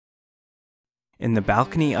In the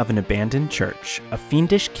balcony of an abandoned church, a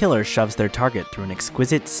fiendish killer shoves their target through an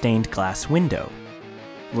exquisite stained glass window.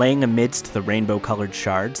 Laying amidst the rainbow-colored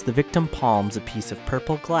shards, the victim palms a piece of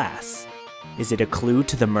purple glass. Is it a clue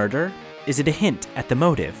to the murder? Is it a hint at the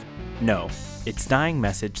motive? No, it's Dying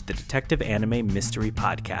Message, the detective anime mystery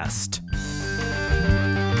podcast.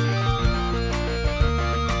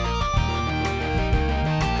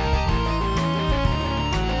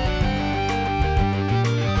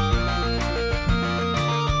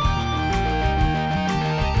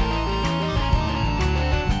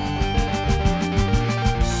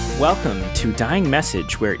 Welcome to Dying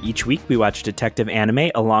Message, where each week we watch detective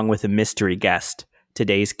anime along with a mystery guest.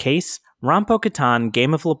 Today's case, Ranpo-Kotan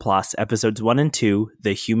Game of Laplace, Episodes 1 and 2,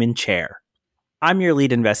 The Human Chair. I'm your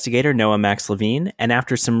lead investigator, Noah Max Levine, and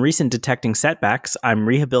after some recent detecting setbacks, I'm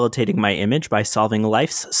rehabilitating my image by solving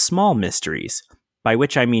life's small mysteries, by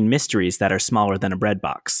which I mean mysteries that are smaller than a bread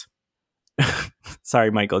box.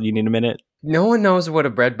 Sorry, Michael, you need a minute? No one knows what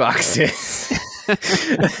a bread box is.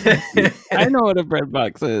 I know what a bread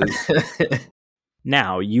box is.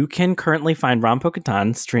 Now, you can currently find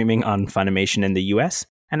Ranpo-Kotan streaming on Funimation in the US,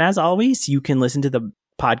 and as always, you can listen to the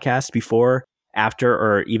podcast before, after,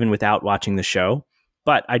 or even without watching the show.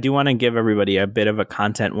 But I do want to give everybody a bit of a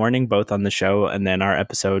content warning, both on the show and then our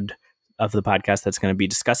episode of the podcast that's going to be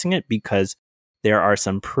discussing it, because there are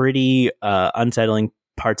some pretty unsettling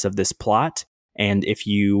parts of this plot. And if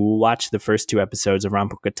you watch the first two episodes of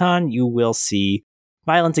Ranpo-Kotan, you will see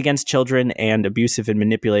violence against children and abusive and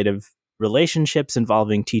manipulative relationships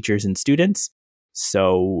involving teachers and students.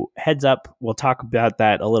 So heads up, we'll talk about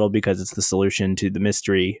that a little because it's the solution to the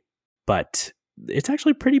mystery, but it's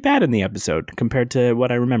actually pretty bad in the episode compared to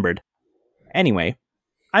what I remembered. Anyway,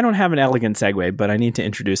 I don't have an elegant segue, but I need to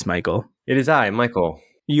introduce Michael. It is I, Michael.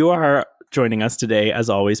 You are joining us today, as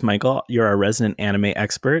always, Michael. You're our resident anime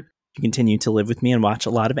expert. You continue to live with me and watch a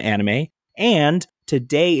lot of anime. And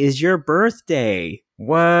today is your birthday.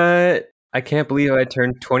 What? I can't believe I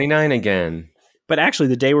turned 29 again. But actually,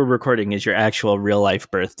 the day we're recording is your actual real-life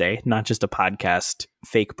birthday, not just a podcast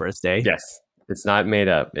fake birthday. Yes, it's not made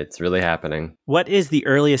up. It's really happening. What is the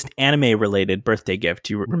earliest anime-related birthday gift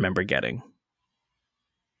you remember getting?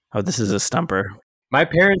 Oh, this is a stumper. My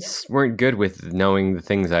parents weren't good with knowing the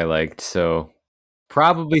things I liked, so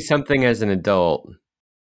probably something as an adult.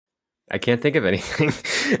 I can't think of anything.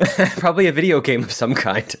 Probably a video game of some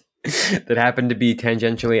kind that happened to be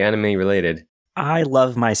tangentially anime related. I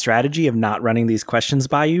love my strategy of not running these questions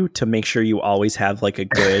by you to make sure you always have like a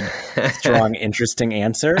good, strong, interesting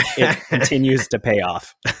answer. It continues to pay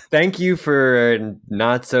off. Thank you for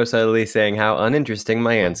not so subtly saying how uninteresting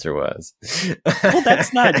my answer was. Well,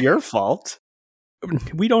 that's not your fault.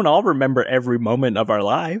 We don't all remember every moment of our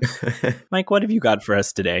lives. Mike, what have you got for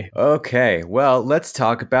us today? Okay, well, let's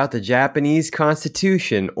talk about the Japanese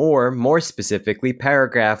Constitution, or more specifically,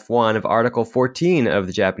 paragraph 1 of Article 14 of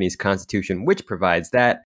the Japanese Constitution, which provides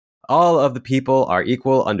that all of the people are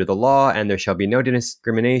equal under the law, and there shall be no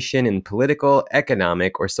discrimination in political,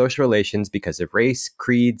 economic, or social relations because of race,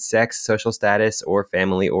 creed, sex, social status, or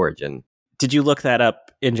family origin. Did you look that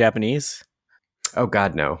up in Japanese? Oh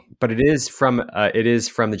God, no! But it is from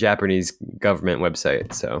the Japanese government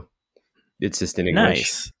website, so it's just in English.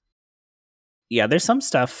 Nice. Yeah, there's some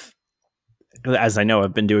stuff, as I know,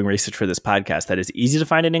 I've been doing research for this podcast, that is easy to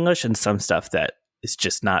find in English, and some stuff that is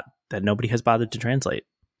just not, that nobody has bothered to translate.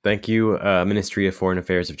 Thank you, Ministry of Foreign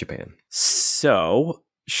Affairs of Japan. So,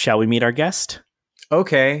 shall we meet our guest?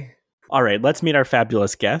 Okay. All right, let's meet our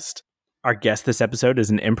fabulous guest. Our guest this episode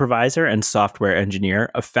is an improviser and software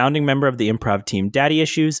engineer, a founding member of the improv team Daddy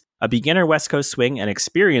Issues, a beginner West Coast swing, an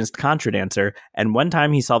experienced contra dancer, and one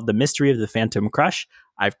time he solved the mystery of the Phantom Crush.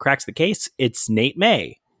 I've cracked the case. It's Nate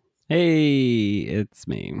May. Hey, it's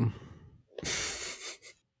me.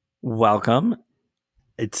 Welcome.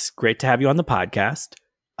 It's great to have you on the podcast.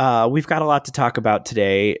 We've got a lot to talk about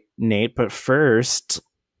today, Nate, but first,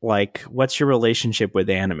 what's your relationship with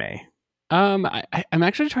anime? I'm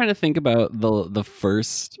actually trying to think about the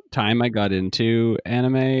first time I got into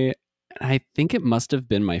anime. I think it must have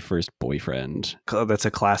been my first boyfriend. Oh, that's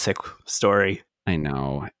a classic story. I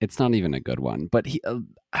know. It's not even a good one, but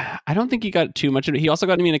I don't think he got too much of it. He also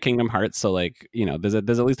got me into Kingdom Hearts, so there's at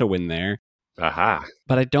least a win there. Aha.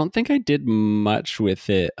 But I don't think I did much with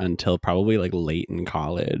it until probably late in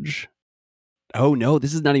college. Oh no,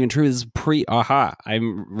 this is not even true. This is pre-aha.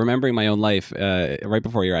 I'm remembering my own life right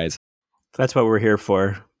before your eyes. That's what we're here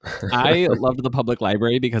for. I loved the public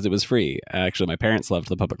library because it was free. Actually, my parents loved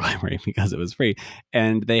the public library because it was free.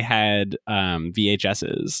 And they had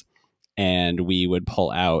VHSs. And we would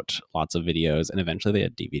pull out lots of videos. And eventually they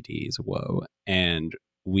had DVDs. Whoa. And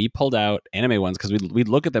we pulled out anime ones because we'd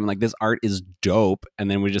look at them like, this art is dope,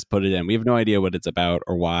 and then we just put it in. We have no idea what it's about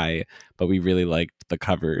or why, but we really liked the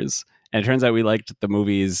covers. And it turns out we liked the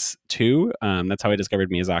movies too. That's how I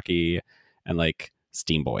discovered Miyazaki and like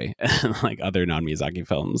Steam Boy and like other non-Miyazaki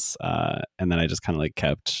films. And then I just kind of like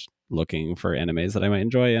kept looking for animes that I might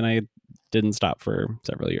enjoy, and I didn't stop for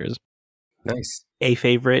several years. Nice. A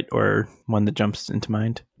favorite or one that jumps into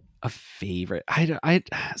mind? A favorite.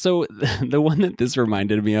 So the one that this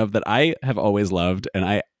reminded me of that I have always loved, and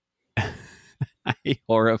I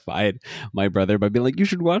horrified my brother by being like, you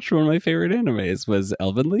should watch one of my favorite animes, was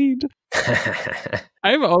Elven Lied.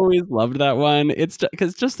 I've always loved that one. It's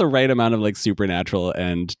just the right amount of like supernatural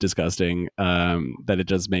and disgusting that it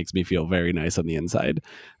just makes me feel very nice on the inside.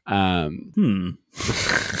 And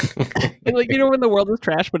like, you know, when the world is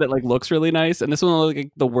trash but it like looks really nice, and this one,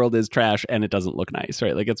 like, the world is trash and it doesn't look nice,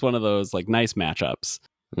 right? Like, it's one of those like nice matchups.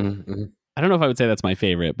 Mm-hmm. I don't know if I would say that's my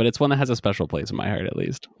favorite, but it's one that has a special place in my heart, at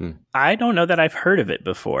least. I don't know that I've heard of it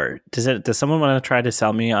before. Does someone want to try to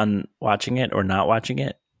sell me on watching it or not watching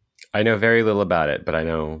it? I know very little about it, but I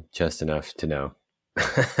know just enough to know.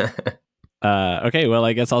 Okay, well,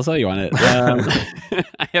 I guess I'll sell you on it.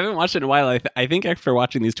 I haven't watched it in a while. I think after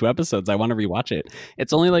watching these 2 episodes, I want to rewatch it.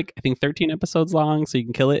 It's only like, I think 13 episodes long, so you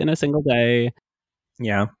can kill it in a single day.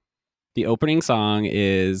 Yeah. The opening song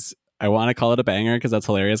is, I want to call it a banger because that's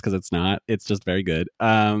hilarious, because it's not. It's just very good.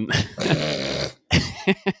 I'll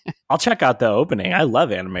check out the opening. I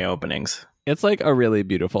love anime openings. It's like a really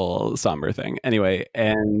beautiful somber thing. Anyway,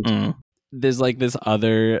 and there's like this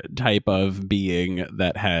other type of being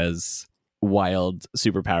that has wild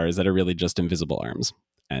superpowers that are really just invisible arms.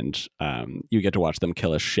 And you get to watch them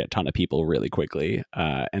kill a shit ton of people really quickly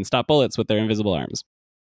and stop bullets with their invisible arms.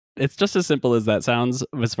 It's just as simple as that sounds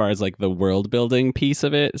as far as like the world building piece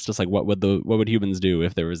of it. It's just like, what would humans do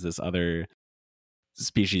if there was this other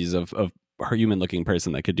species of human looking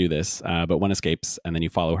person that could do this? But one escapes, and then you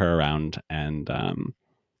follow her around, and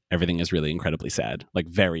everything is really incredibly sad, like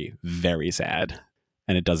very, very sad.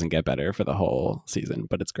 And it doesn't get better for the whole season,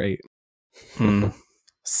 but it's great.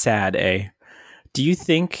 Sad, eh? Do you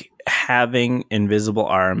think having invisible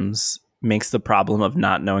arms makes the problem of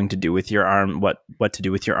not knowing to do with your arm, what to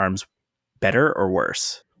do with your arms, better or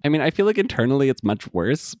worse? I mean, I feel like internally it's much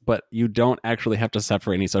worse, but you don't actually have to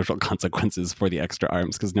suffer any social consequences for the extra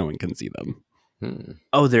arms because no one can see them.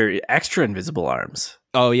 Oh, they're extra invisible arms.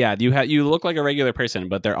 Oh yeah, you look like a regular person,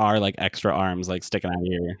 but there are like extra arms like sticking out of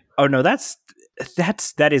here. Oh no,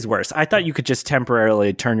 that is worse. I thought you could just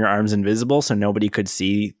temporarily turn your arms invisible so nobody could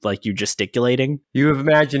see like you gesticulating. You have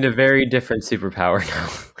imagined a very different superpower now.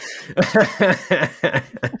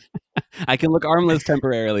 I can look armless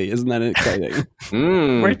temporarily. Isn't that exciting?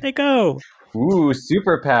 Where'd they go? Ooh,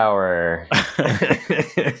 superpower.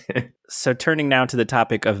 So turning now to the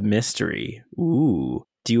topic of mystery. Ooh.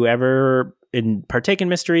 Do you ever partake in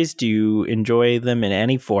mysteries? Do you enjoy them in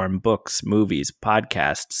any form? Books, movies,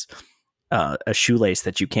 podcasts, a shoelace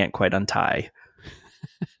that you can't quite untie?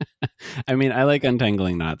 I mean, I like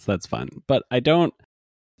untangling knots. That's fun. But I don't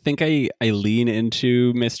think I lean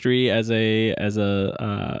into mystery as a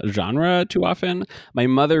genre too often. My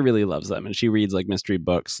mother really loves them, and she reads like mystery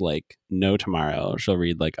books like no tomorrow. She'll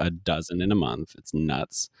read like a dozen in a month. It's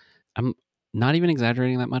nuts. I'm not even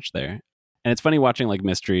exaggerating that much there. And it's funny watching like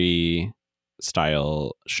mystery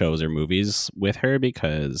style shows or movies with her,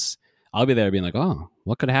 because I'll be there being like, oh,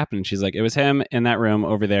 what could happen? And she's like, it was him in that room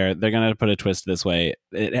over there. They're going to put a twist this way.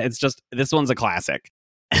 It's just, this one's a classic,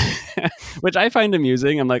 which I find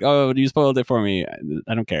amusing. I'm like, oh, you spoiled it for me.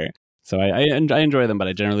 I don't care. So I enjoy them, but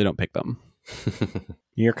I generally don't pick them.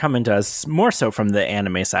 You're coming to us more so from the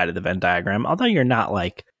anime side of the Venn diagram, although you're not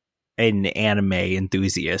like an anime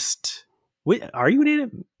enthusiast. Wait, are you an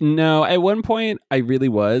anime? No, at one point I really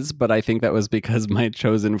was, but I think that was because my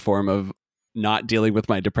chosen form of not dealing with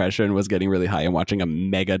my depression was getting really high and watching a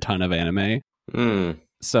mega ton of anime.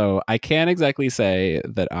 So I can't exactly say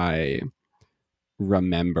that I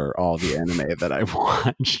remember all the anime that I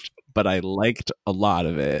watched, but I liked a lot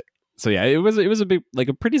of it. So yeah, it was a big, like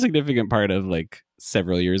a pretty significant part of like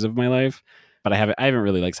several years of my life, but I haven't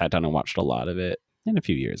really like sat down and watched a lot of it in a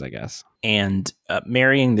few years, I guess. And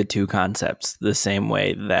marrying the two concepts the same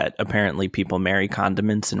way that apparently people marry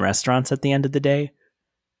condiments in restaurants at the end of the day.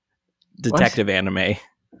 Detective anime.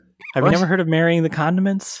 Have you never heard of marrying the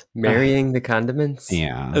condiments? Marrying the condiments?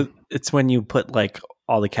 Yeah. It's when you put like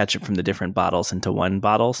all the ketchup from the different bottles into one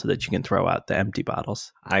bottle so that you can throw out the empty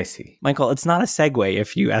bottles. I see. Michael, it's not a segue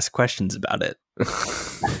if you ask questions about it.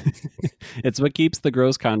 It's what keeps the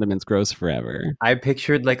gross condiments gross forever. I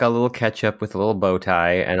pictured like a little ketchup with a little bow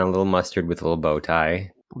tie and a little mustard with a little bow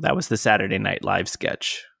tie. That was the Saturday Night Live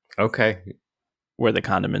sketch Okay. where the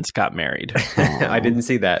condiments got married. I didn't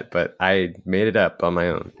see that, but I made it up on my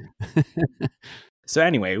own. So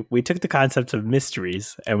anyway, we took the concepts of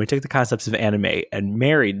mysteries and we took the concepts of anime and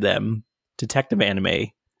married them. Detective anime.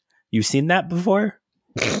 You've seen that before?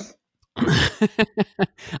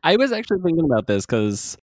 I was actually thinking about this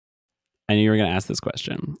because I knew you were going to ask this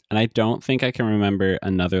question. And I don't think I can remember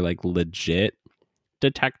another like legit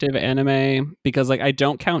detective anime because like I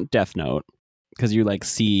don't count Death Note because you like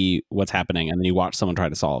see what's happening and then you watch someone try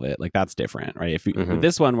to solve it. Like that's different, right? If with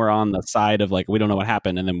this one, we're on the side of like, we don't know what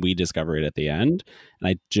happened and then we discover it at the end. And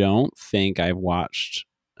I don't think I've watched,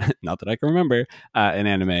 not that I can remember, an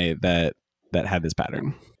anime that had this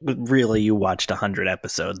pattern. Really, you watched 100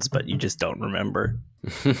 episodes, but you just don't remember.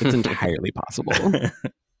 It's entirely possible.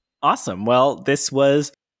 Awesome. Well, this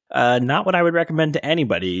was not what I would recommend to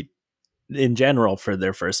anybody in general for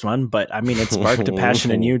their first one, but I mean, it sparked a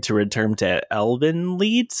passion in you to return to Elven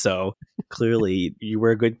Lied, so clearly you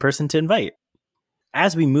were a good person to invite.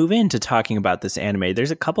 As we move into talking about this anime,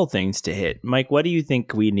 there's a couple things to hit. Mike, what do you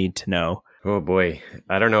think we need to know? Oh boy,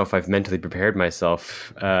 I don't know if I've mentally prepared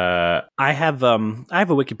myself. I have a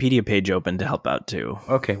Wikipedia page open to help out too.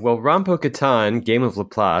 Okay, well, Rampo Katan, Game of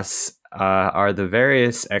Laplace, are the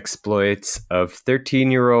various exploits of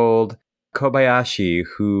 13-year-old Kobayashi,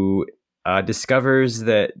 who discovers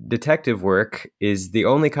that detective work is the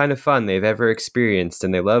only kind of fun they've ever experienced,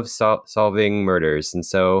 and they love solving murders. And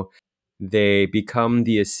so they become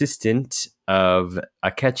the assistant of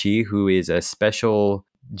Akechi, who is a special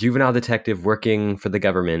juvenile detective working for the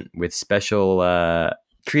government with special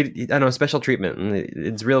special treatment.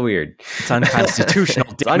 It's real weird. It's unconstitutional.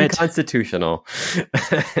 It's unconstitutional.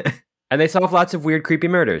 And they solve lots of weird, creepy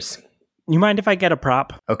murders. You mind if I get a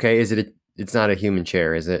prop? Okay, it's not a human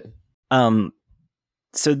chair, is it?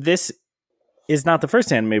 So this is not the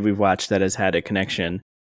first anime we've watched that has had a connection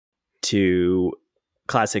to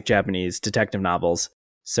classic Japanese detective novels.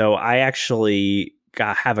 So I actually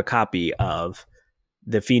have a copy of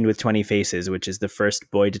The Fiend with 20 Faces, which is the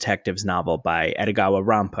first boy detectives novel by Edogawa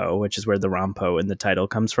Rampo, which is where the Rampo in the title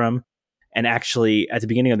comes from. And actually, at the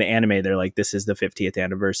beginning of the anime, they're like, this is the 50th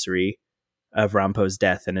anniversary of Rampo's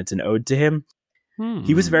death, and it's an ode to him.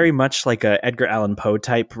 He was very much like a Edgar Allan Poe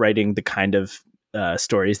type, writing the kind of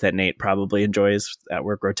stories that Nate probably enjoys that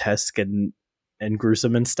were grotesque and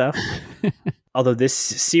gruesome and stuff. Although this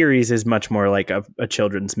series is much more like a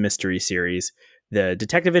children's mystery series. The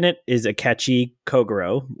detective in it is Akechi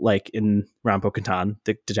Kogoro, like in Rampo Katan,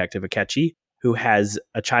 the detective Akechi, who has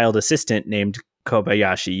a child assistant named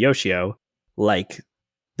Kobayashi Yoshio, like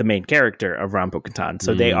the main character of Rampo Katan.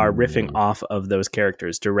 So they are riffing off of those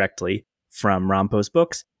characters directly from Rampo's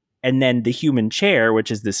books. And then The Human Chair,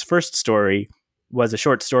 which is this first story, was a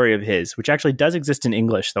short story of his, which actually does exist in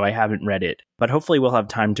English, though I haven't read it. But hopefully we'll have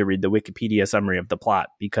time to read the Wikipedia summary of the plot,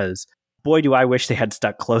 because boy, do I wish they had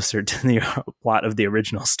stuck closer to the plot of the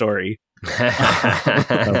original story.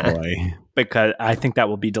 Oh boy. Because I think that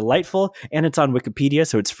will be delightful, and it's on Wikipedia,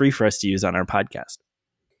 so it's free for us to use on our podcast.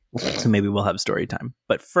 So maybe we'll have story time.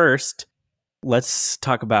 But first, let's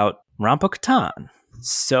talk about Rampo Katan.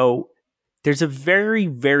 So there's a very,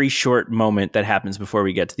 very short moment that happens before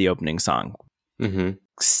we get to the opening song,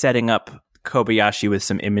 setting up Kobayashi with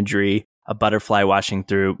some imagery, a butterfly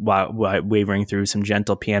wavering through some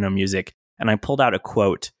gentle piano music. And I pulled out a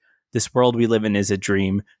quote. "This world we live in is a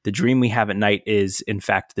dream. The dream we have at night is, in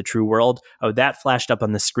fact, the true world." Oh, that flashed up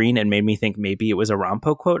on the screen and made me think maybe it was a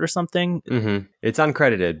Rampo quote or something. It's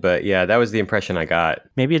uncredited, but yeah, that was the impression I got.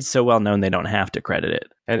 Maybe it's so well known they don't have to credit it.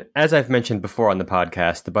 And as I've mentioned before on the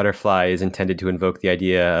podcast, the butterfly is intended to invoke the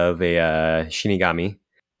idea of a Shinigami,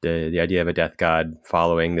 the idea of a death god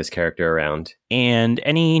following this character around. And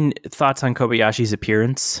any thoughts on Kobayashi's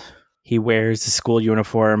appearance? He wears a school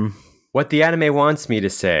uniform. What the anime wants me to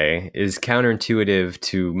say is counterintuitive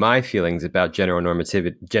to my feelings about gender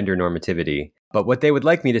normativity. But what they would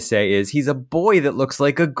like me to say is he's a boy that looks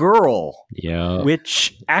like a girl. Yeah.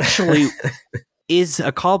 Which actually is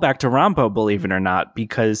a callback to Rampo, believe it or not,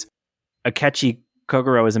 because Akechi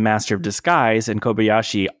Kogoro is a master of disguise, and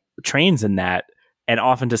Kobayashi trains in that and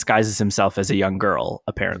often disguises himself as a young girl,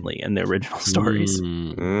 apparently, in the original stories.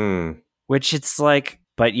 Which it's like...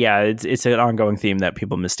 But yeah, it's an ongoing theme that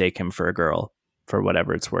people mistake him for a girl, for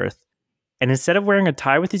whatever it's worth. And instead of wearing a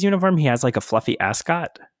tie with his uniform, he has like a fluffy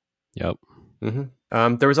ascot. Yep.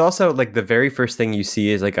 There was also like the very first thing you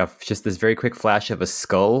see is like just this very quick flash of a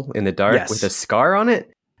skull in the dark with a scar on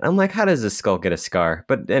it. I'm like, how does a skull get a scar?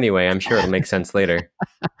 But anyway, I'm sure it'll make sense later.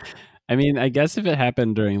 I mean, I guess if it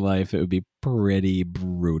happened during life, it would be pretty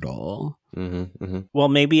brutal. Well,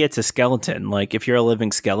 maybe it's a skeleton. Like, if you're a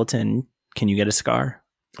living skeleton, can you get a scar?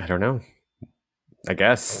 I don't know. I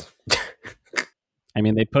guess. I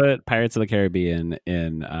mean, they put Pirates of the Caribbean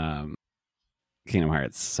in Kingdom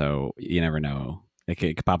Hearts, so you never know. It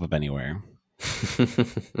could pop up anywhere.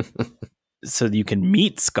 So you can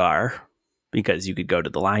meet Scar because you could go to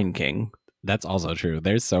the Lion King. That's also true.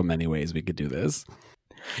 There's so many ways we could do this.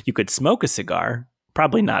 You could smoke a cigar.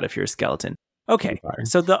 Probably not if you're a skeleton. Okay,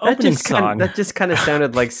 so the opening song... that just kind of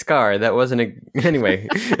sounded like Scar. That wasn't a... Anyway.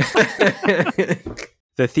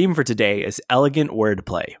 The theme for today is elegant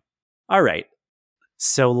wordplay. All right,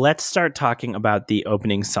 so let's start talking about the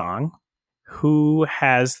opening song. Who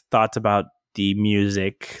has thoughts about the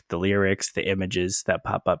music, the lyrics, the images that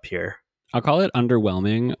pop up here? I'll call it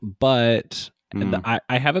underwhelming, but I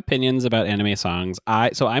have opinions about anime songs.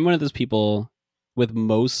 So I'm one of those people with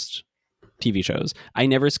most TV shows. I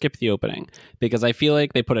never skip the opening because I feel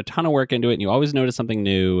like they put a ton of work into it and you always notice something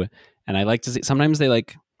new. And I like to see, sometimes they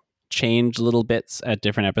like change little bits at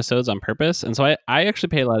different episodes on purpose. And so I actually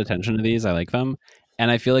pay a lot of attention to these. I like them.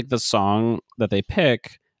 And I feel like the song that they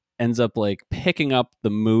pick ends up like picking up the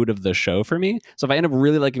mood of the show for me. So if I end up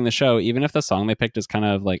really liking the show, even if the song they picked is kind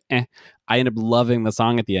of like, I end up loving the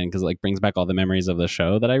song at the end because it like brings back all the memories of the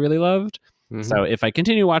show that I really loved. Mm-hmm. So if I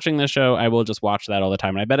continue watching this show, I will just watch that all the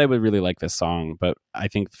time. And I bet I would really like this song. But I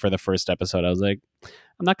think for the first episode, I was like,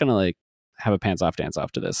 I'm not going to like have a pants off dance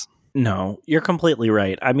off to this. No, you're completely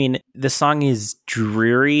right. I mean, the song is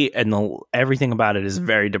dreary and everything about it is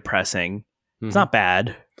very depressing. Mm-hmm. It's not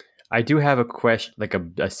bad. I do have a question, like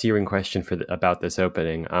a searing question about this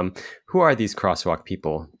opening. Who are these crosswalk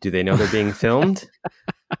people? Do they know they're being filmed?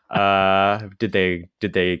 Did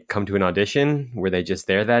they come to an audition? Were they just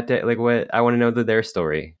there that day? Like, what? I want to know their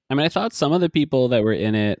story. I mean, I thought some of the people that were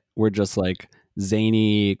in it were just like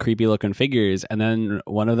zany, creepy looking figures, and then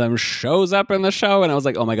one of them shows up in the show, and I was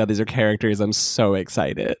like, oh my god, these are characters. I'm so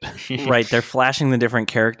excited. Right, they're flashing the different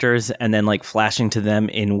characters, and then like flashing to them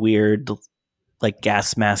in weird, like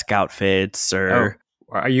gas mask outfits, or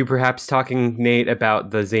are you perhaps talking, Nate, about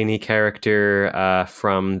the zany character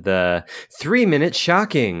from the 3-Minute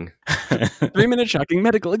Shocking? 3-Minute Shocking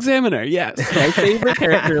Medical Examiner, yes. My favorite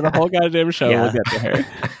character of the whole goddamn show. Yeah. We'll get to her.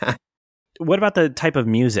 What about the type of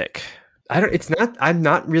music? I'm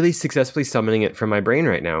not really successfully summoning it from my brain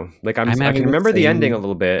right now. Like I can remember the ending a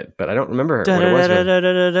little bit, but I don't remember what it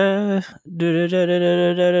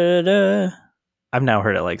was. I've now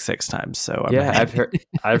heard it like 6 times, so I've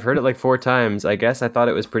heard it like 4 times. I guess I thought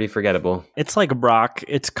it was pretty forgettable. It's like rock.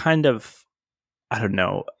 It's kind of, I don't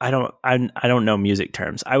know. I don't know music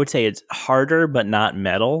terms. I would say it's harder, but not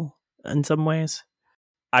metal in some ways.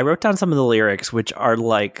 I wrote down some of the lyrics, which are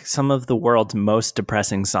like some of the world's most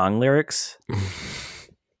depressing song lyrics.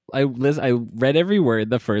 I read every word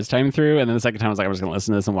the first time through, and then the second time I was like, I was going to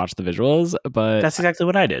listen to this and watch the visuals. But that's exactly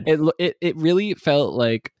what I did. It really felt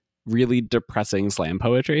like really depressing slam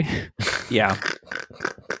poetry. Yeah.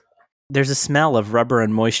 There's a smell of rubber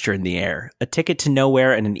and moisture in the air, a ticket to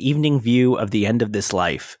nowhere and an evening view of the end of this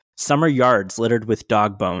life. Summer yards littered with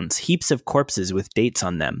dog bones, heaps of corpses with dates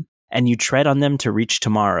on them, and you tread on them to reach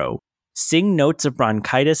tomorrow. Sing notes of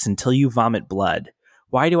bronchitis until you vomit blood.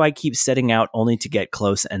 Why do I keep setting out only to get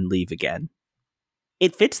close and leave again?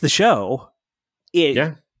 It fits the show.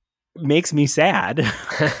 It makes me sad.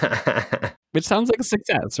 Which sounds like a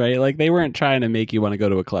success, right? Like they weren't trying to make you want to go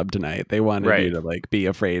to a club tonight. They wanted you to like be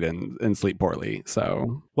afraid and sleep poorly.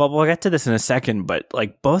 So, well, we'll get to this in a second, but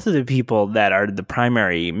like both of the people that are the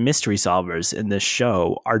primary mystery solvers in this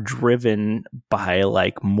show are driven by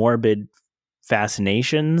like morbid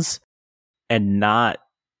fascinations and not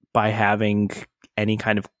by having any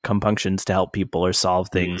kind of compunctions to help people or solve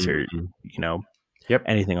things or,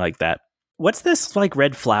 anything like that. What's this like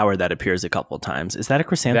red flower that appears a couple of times? Is that a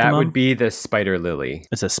chrysanthemum? That would be the spider lily.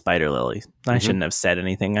 It's a spider lily. I shouldn't have said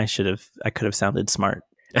anything. I could have sounded smart.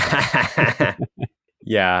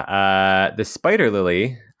 Yeah. The spider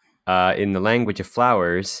lily, in the language of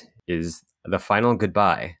flowers, is the final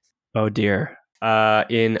goodbye. Oh dear.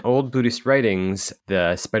 In old Buddhist writings,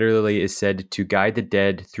 the spider lily is said to guide the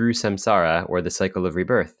dead through samsara, or the cycle of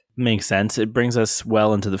rebirth. Makes sense. It brings us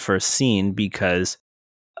well into the first scene because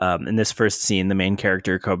in this first scene, the main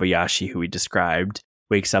character, Kobayashi, who we described,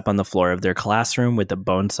 wakes up on the floor of their classroom with a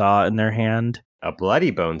bone saw in their hand. A bloody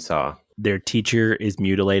bone saw. Their teacher is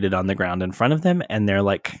mutilated on the ground in front of them, and they're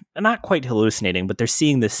like, not quite hallucinating, but they're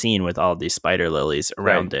seeing the scene with all these spider lilies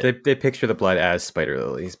around it. They picture the blood as spider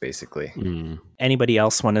lilies, basically. Anybody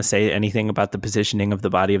else want to say anything about the positioning of the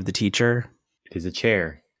body of the teacher? It is a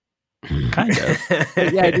chair. Kind of.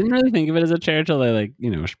 Yeah, I didn't really think of it as a chair till they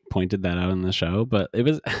pointed that out in the show, but it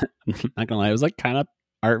was not gonna lie, it was like kind of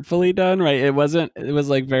artfully done, right? It was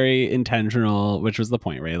like very intentional, which was the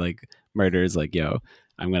point, right? Like murder is like, yo,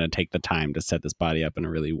 I'm gonna take the time to set this body up in a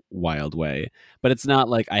really wild way. But it's not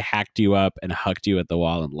like I hacked you up and hucked you at the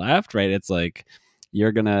wall and left, right? It's like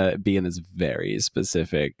you're gonna be in this very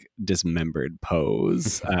specific dismembered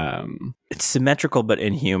pose. It's symmetrical but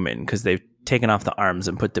inhuman because they've taken off the arms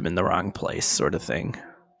and put them in the wrong place, sort of thing.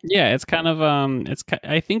 Yeah, it's kind of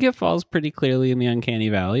I think it falls pretty clearly in the uncanny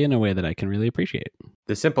valley in a way that I can really appreciate.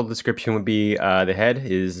 The simple description would be the head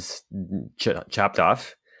is chopped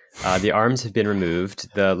off. The arms have been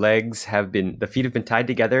removed. The feet have been tied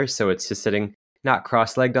together, so it's just sitting not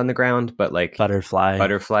cross-legged on the ground, but like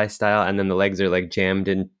butterfly style. And then the legs are like jammed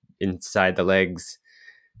inside the legs,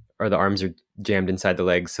 or the arms are jammed inside the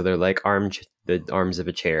legs, so they're like the arms of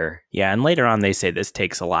a chair. Yeah, and later on they say this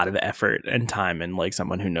takes a lot of effort and time and like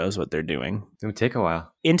someone who knows what they're doing. It would take a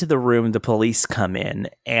while. Into the room, the police come in,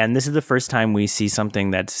 and this is the first time we see something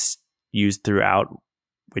that's used throughout,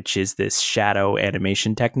 which is this shadow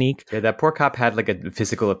animation technique. Yeah, that poor cop had like a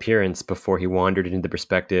physical appearance before he wandered into the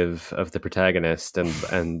perspective of the protagonist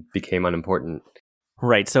and became unimportant.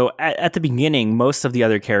 Right, so at the beginning, most of the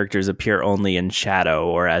other characters appear only in shadow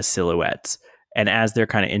or as silhouettes. And as they're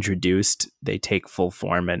kind of introduced, they take full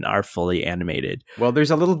form and are fully animated. Well, there's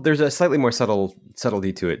a slightly more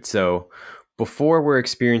subtlety to it. So before we're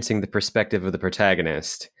experiencing the perspective of the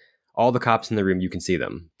protagonist, all the cops in the room, you can see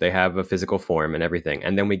them. They have a physical form and everything.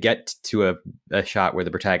 And then we get to a shot where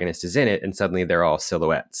the protagonist is in it, and suddenly they're all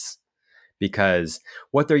silhouettes. Because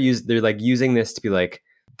what they're like using this to be like,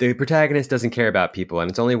 the protagonist doesn't care about people, and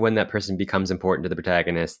it's only when that person becomes important to the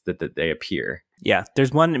protagonist that they appear. Yeah,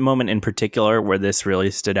 there's one moment in particular where this really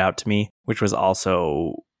stood out to me, which was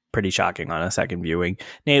also pretty shocking on a second viewing.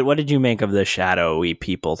 Nate, what did you make of the shadowy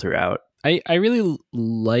people throughout? I really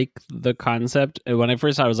like the concept. When I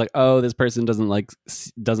first saw it, I was like, oh, this person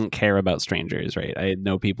doesn't care about strangers, right? I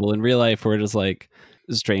know people in real life who are just like,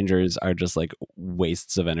 strangers are just like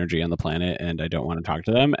wastes of energy on the planet and I don't want to talk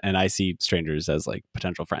to them. And I see strangers as like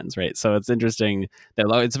potential friends, right? So it's interesting that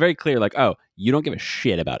it's very clear, like, oh, you don't give a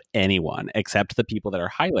shit about anyone except the people that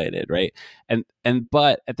are highlighted, right?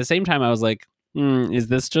 But at the same time, I was like, is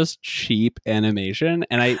this just cheap animation?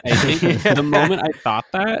 And I think the moment I thought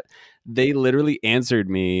that, they literally answered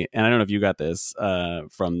me, and I don't know if you got this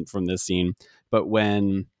from this scene, but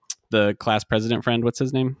when the class president friend, what's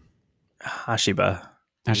his name? Hashiba,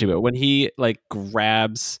 when he like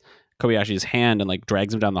grabs Kobayashi's hand and like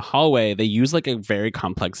drags him down the hallway, they use like a very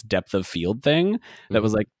complex depth of field thing that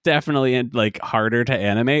was like definitely like harder to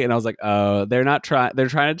animate. And I was like, oh, they're trying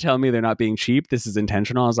to tell me they're not being cheap. This is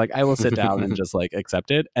intentional. I was like, I will sit down and just like accept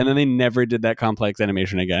it. And then they never did that complex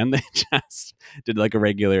animation again. They just did like a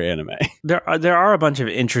regular anime. There are a bunch of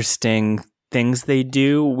interesting things they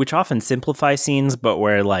do, which often simplify scenes, but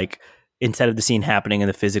where like instead of the scene happening in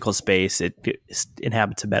the physical space, it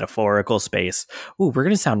inhabits a metaphorical space. Ooh, we're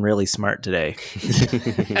going to sound really smart today.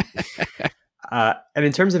 And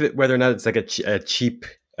in terms of it, whether or not it's like a cheap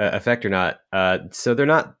effect or not, so they're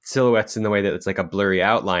not silhouettes in the way that it's like a blurry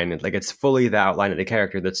outline. Like it's fully the outline of the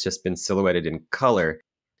character that's just been silhouetted in color.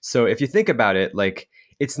 So if you think about it, like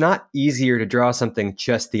it's not easier to draw something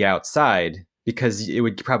just the outside, because it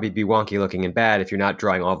would probably be wonky looking and bad if you're not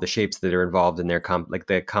drawing all the shapes that are involved in their like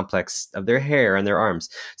the complex of their hair and their arms.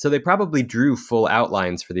 So they probably drew full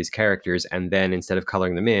outlines for these characters, and then instead of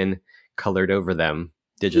coloring them in, colored over them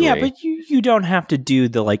digitally. Yeah, but you don't have to do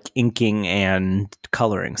the like inking and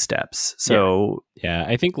coloring steps. So yeah,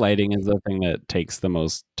 I think lighting is the thing that takes the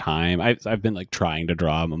most time. I've been like trying to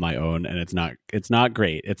draw them on my own, and it's not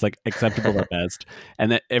great. It's like acceptable at best.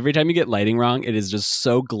 And that every time you get lighting wrong, it is just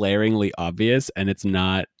so glaringly obvious, and it's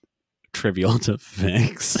not trivial to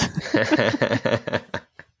fix.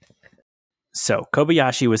 So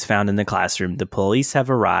Kobayashi was found in the classroom. The police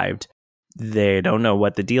have arrived. They don't know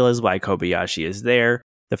what the deal is, why Kobayashi is there.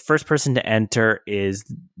 The first person to enter is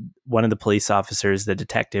one of the police officers, the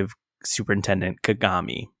detective superintendent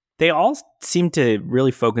Kagami. They all seem to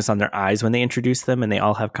really focus on their eyes when they introduce them, and they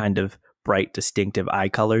all have kind of bright, distinctive eye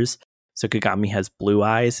colors. So Kagami has blue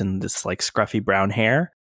eyes and this like scruffy brown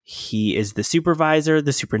hair. He is the supervisor,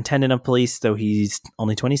 the superintendent of police, though he's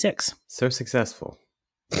only 26. So successful.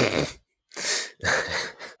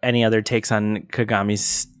 Any other takes on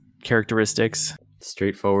Kagami's characteristics?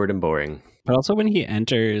 Straightforward and boring. But also when he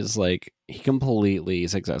enters, like, he completely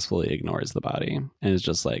successfully ignores the body and is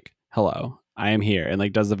just like, hello, I am here. And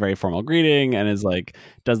like does the very formal greeting and is like,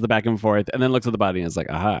 does the back and forth and then looks at the body and is like,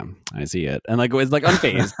 aha, I see it. And like is like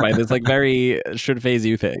unfazed by this like very should phase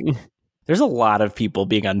you thing. There's a lot of people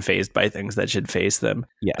being unfazed by things that should faze them.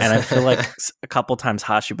 Yes. And I feel like a couple times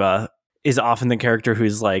Hashiba is often the character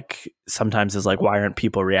who's like, sometimes is like, why aren't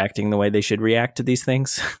people reacting the way they should react to these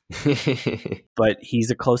things? But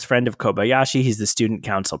he's a close friend of Kobayashi. He's the student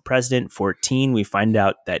council president. 14, we find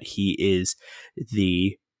out that he is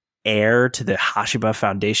the heir to the Hashiba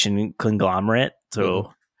Foundation conglomerate.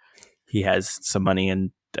 So he has some money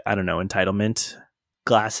and, I don't know, entitlement.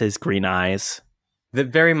 Glasses, green eyes.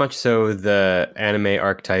 Very much so the anime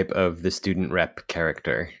archetype of the student rep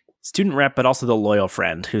character. Student rep, but also the loyal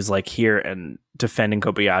friend who's like here and defending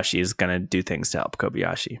Kobayashi is going to do things to help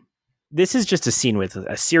Kobayashi. This is just a scene with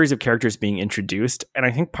a series of characters being introduced. And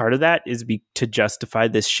I think part of that is to justify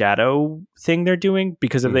this shadow thing they're doing,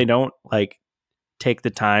 because if they don't like take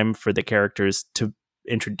the time for the characters to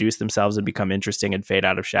introduce themselves and become interesting and fade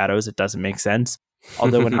out of shadows, it doesn't make sense.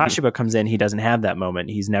 Although when Hashiba comes in, he doesn't have that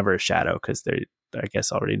moment. He's never a shadow because they, I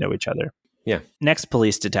guess, already know each other. Yeah. Next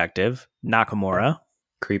police detective, Nakamura.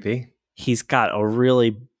 Creepy. He's got a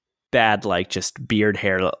really bad, like, just beard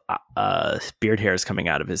hair. Beard hair is coming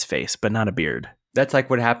out of his face, but not a beard. That's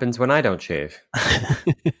like what happens when I don't shave.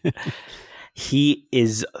 He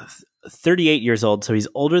is 38 years old, so he's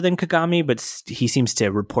older than Kagami, but he seems to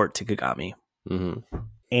report to Kagami. Mm-hmm.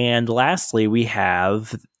 And lastly, we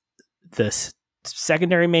have the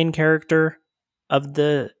secondary main character of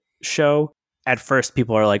the show. At first,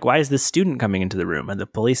 people are like, why is this student coming into the room? And the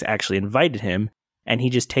police actually invited him. And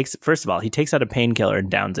he just takes, first of all, he takes out a painkiller and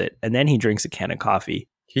downs it. And then he drinks a can of coffee.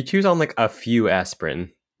 He chews on like a few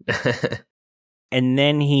aspirin. And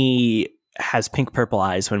then he has pink purple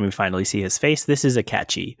eyes when we finally see his face. This is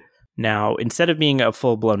Akechi. Now, instead of being a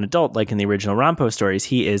full-blown adult like in the original Rampo stories,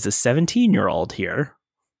 he is a 17-year-old here.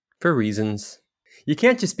 For reasons. You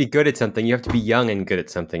can't just be good at something. You have to be young and good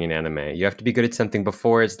at something in anime. You have to be good at something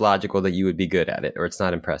before it's logical that you would be good at it, or it's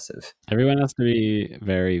not impressive. Everyone has to be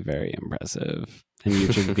very, very impressive. And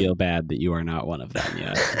you should feel bad that you are not one of them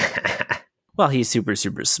yet. Well, he's super,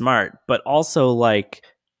 super smart, but also, like,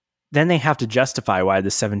 then they have to justify why the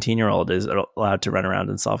 17-year-old is allowed to run around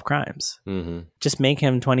and solve crimes. Mm-hmm. Just make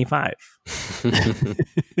him 25.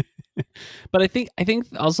 But I think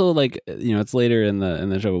also, like, you know, it's later in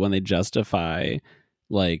the show, but when they justify,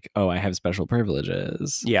 like, oh, I have special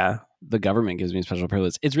privileges. Yeah. The government gives me special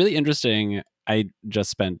privileges. It's really interesting. I just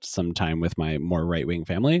spent some time with my more right-wing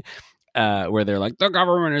family, where they're like, the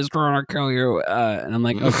government is trying to kill you. And I'm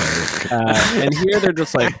like, okay. And here they're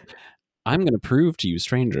just like, I'm going to prove to you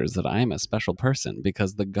strangers that I'm a special person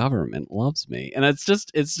because the government loves me. And it's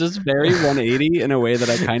just very 180 in a way that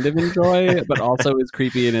I kind of enjoy, but also is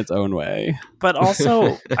creepy in its own way. But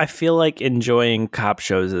also, I feel like enjoying cop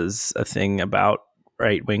shows is a thing about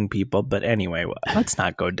right-wing people. But anyway, let's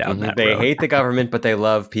not go down that They road. hate the government, but they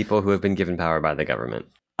love people who have been given power by the government.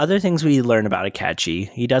 Other things we learn about Akechi,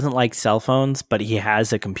 he doesn't like cell phones, but he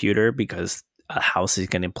has a computer because a house is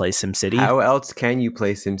going to play SimCity. How else can you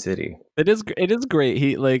play SimCity? It is great.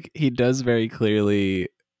 He does very clearly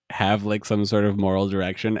have like some sort of moral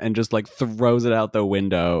direction and just like throws it out the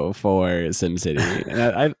window for SimCity.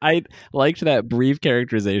 And I liked that brief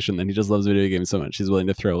characterization that he just loves video games so much he's willing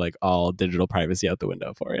to throw like all digital privacy out the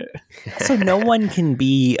window for it. So no one can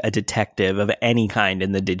be a detective of any kind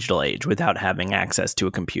in the digital age without having access to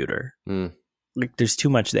a computer. Like, there's too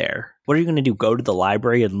much there. What are you going to do? Go to the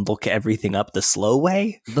library and look everything up the slow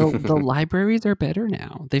way? The libraries are better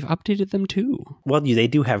now. They've updated them too. Well, they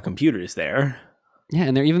do have computers there. Yeah,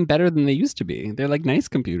 and they're even better than they used to be. They're like nice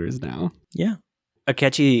computers now. Yeah.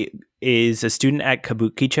 Akechi is a student at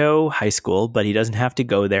Kabukicho High School, but he doesn't have to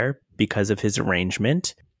go there because of his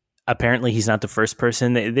arrangement. Apparently, he's not the first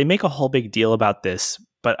person. They make a whole big deal about this,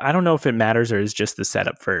 but I don't know if it matters or is just the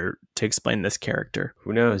setup to explain this character.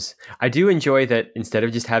 Who knows? I do enjoy that instead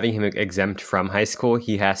of just having him exempt from high school,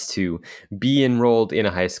 he has to be enrolled in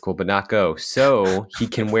a high school but not go, so he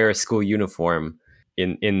can wear a school uniform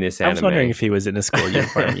in this anime. I was wondering if he was in a school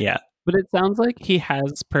uniform. Yeah. But it sounds like he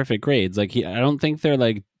has perfect grades. Like I don't think they're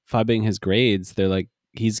like fubbing his grades. They're like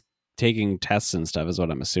he's taking tests and stuff is what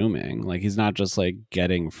I'm assuming. Like he's not just like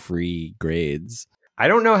getting free grades. I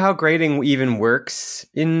don't know how grading even works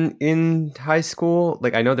in high school.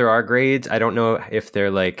 Like I know there are grades. I don't know if they're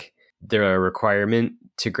a requirement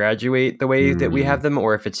to graduate the way that we have them,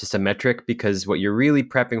 or if it's just a metric, because what you're really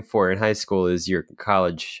prepping for in high school is your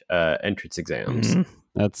college entrance exams. Mm-hmm.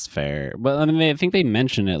 That's fair. But I mean, I think they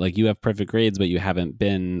mention it like you have perfect grades, but you haven't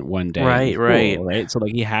been one day. Right. So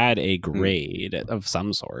like he had a grade of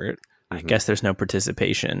some sort. I guess there's no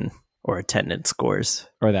participation or attendance scores.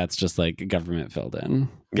 Or that's just like government filled in.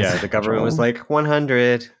 Yeah, the government was like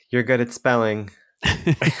 100. You're good at spelling.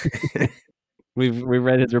 We've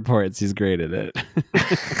read his reports. He's great at it.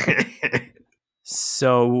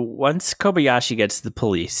 So once Kobayashi gets to the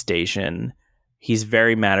police station, he's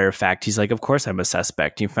very matter of fact. He's like, of course I'm a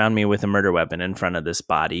suspect. You found me with a murder weapon in front of this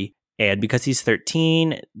body. And because he's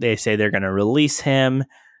 13, they say they're going to release him.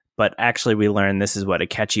 But actually, we learn this is what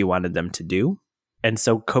Akechi wanted them to do. And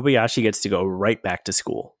so Kobayashi gets to go right back to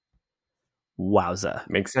school. Wowza.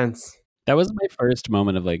 Makes sense. That was my first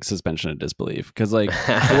moment of like suspension of disbelief, because like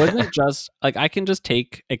it wasn't just like I can just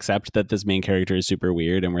accept that this main character is super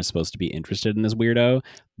weird and we're supposed to be interested in this weirdo,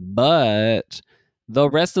 but the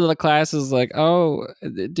rest of the class is like, oh,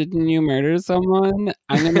 didn't you murder someone?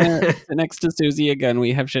 I'm gonna sit next to Susie again.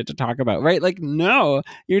 We have shit to talk about, right? Like, no,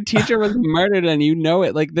 your teacher was murdered and you know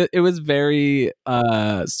it. Like, it was very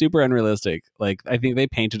super unrealistic. Like, I think they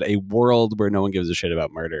painted a world where no one gives a shit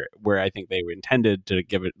about murder, where I think they were intended to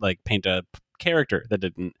give it like paint a character that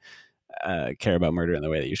didn't care about murder in the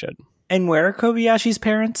way that you should. And where are Kobayashi's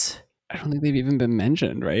parents? I don't think they've even been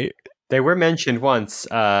mentioned, right? They were mentioned once.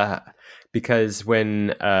 Because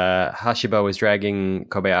when Hashiba was dragging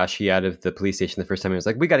Kobayashi out of the police station the first time, he was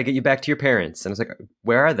like, we got to get you back to your parents. And I was like,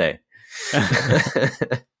 where are they?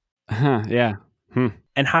 Yeah.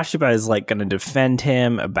 And Hashiba is like going to defend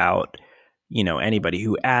him about, anybody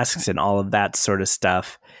who asks and all of that sort of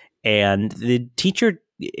stuff. And the teacher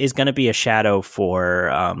is going to be a shadow for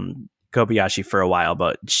Kobayashi for a while,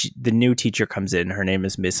 but the new teacher comes in. Her name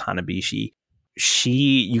is Miss Hanabishi.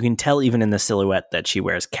 You can tell even in the silhouette that she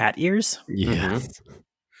wears cat ears. Yes. Mm-hmm.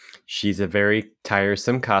 She's a very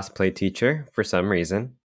tiresome cosplay teacher for some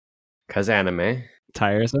reason. 'Cause anime.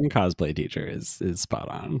 Tiresome cosplay teacher is spot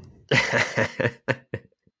on.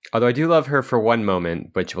 Although I do love her for one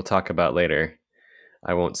moment, which we'll talk about later.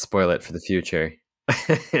 I won't spoil it for the future.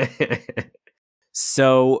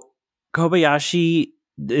 So Kobayashi,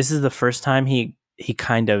 this is the first time he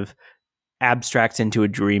kind of abstracts into a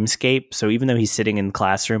dreamscape. So even though he's sitting in the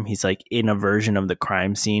classroom, he's like in a version of the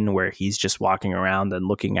crime scene where he's just walking around and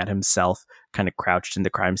looking at himself kind of crouched in the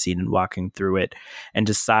crime scene and walking through it, and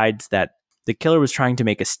decides that the killer was trying to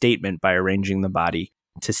make a statement by arranging the body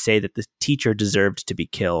to say that the teacher deserved to be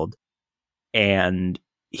killed. And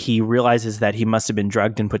he realizes that he must have been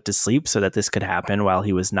drugged and put to sleep so that this could happen while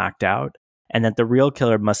he was knocked out, and that the real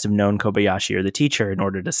killer must have known Kobayashi or the teacher in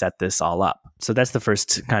order to set this all up. So that's the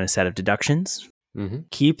first kind of set of deductions. Mm-hmm.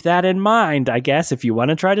 Keep that in mind, I guess, if you want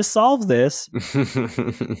to try to solve this.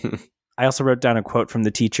 I also wrote down a quote from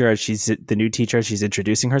the teacher as she's the new teacher. She's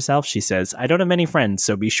introducing herself. She says, "I don't have many friends,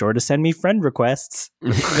 so be sure to send me friend requests."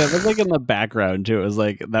 That was like in the background too. It was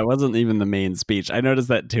like, that wasn't even the main speech. I noticed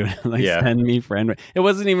that too. Like, send me friend. It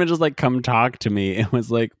wasn't even just like, come talk to me. It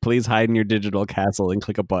was like, please hide in your digital castle and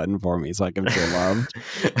click a button for me so I can feel loved.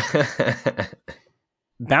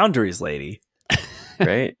 Boundaries, lady.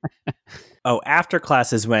 Right? Oh, after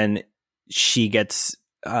class is when she gets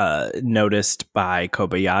noticed by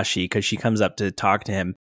Kobayashi, because she comes up to talk to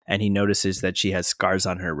him, and he notices that she has scars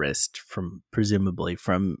on her wrist presumably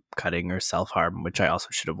from cutting or self-harm, which I also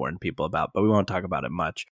should have warned people about, but we won't talk about it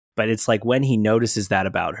much. But it's like when he notices that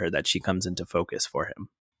about her that she comes into focus for him.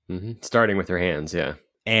 Mm-hmm. Starting with her hands, yeah.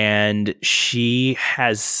 And she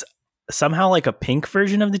has somehow like a pink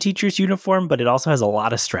version of the teacher's uniform, but it also has a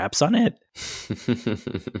lot of straps on it.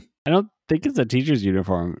 I don't think it's a teacher's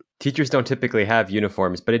uniform. Teachers don't typically have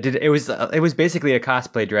uniforms, but it was basically a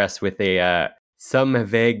cosplay dress with some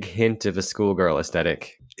vague hint of a schoolgirl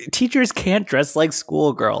aesthetic. Teachers can't dress like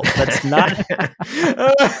schoolgirls. That's not.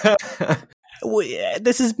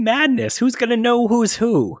 This is madness. Who's going to know who's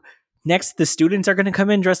who? Next, the students are going to come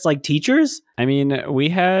in dressed like teachers? I mean, we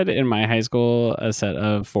had in my high school a set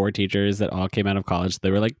of 4 teachers that all came out of college. They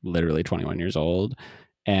were like literally 21 years old.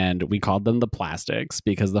 And we called them the Plastics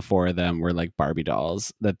because the 4 of them were like Barbie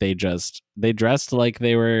dolls that they dressed like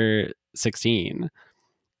they were 16.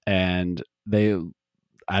 And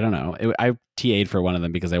I don't know. I TA'd for one of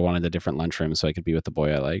them because I wanted a different lunchroom so I could be with the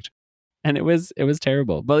boy I liked. And it was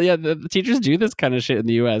terrible. But yeah, the teachers do this kind of shit in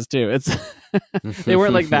the US too. It's they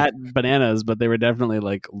weren't like that bananas, but they were definitely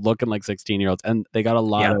like looking like 16-year-olds. And they got a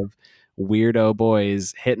lot of weirdo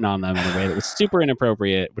boys hitting on them in a way that was super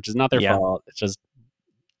inappropriate, which is not their fault. It's just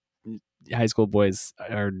high school boys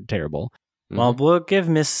are terrible. Well, we'll give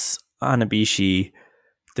Miss Hanabishi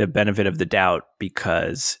the benefit of the doubt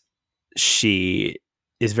because she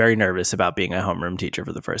is very nervous about being a homeroom teacher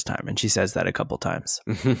for the first time, and she says that a couple times.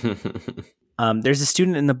 There's a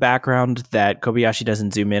student in the background that Kobayashi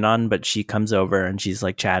doesn't zoom in on, but she comes over and she's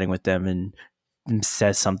like chatting with them and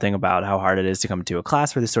says something about how hard it is to come to a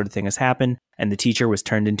class where this sort of thing has happened, and the teacher was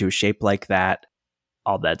turned into a shape like that,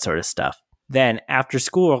 all that sort of stuff. Then after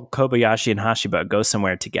school, Kobayashi and Hashiba go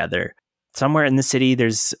somewhere together, somewhere in the city,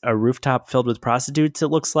 there's a rooftop filled with prostitutes, it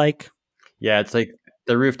looks like. Yeah, it's like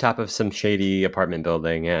the rooftop of some shady apartment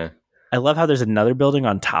building. Yeah. I love how there's another building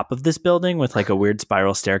on top of this building with like a weird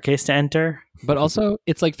spiral staircase to enter. But also,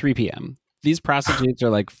 it's like 3 p.m. These prostitutes are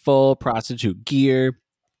like full prostitute gear,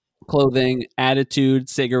 clothing, attitude,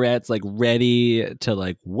 cigarettes, like ready to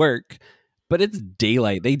like work. But it's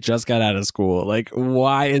daylight. They just got out of school. Like,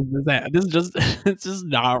 why is this just it's just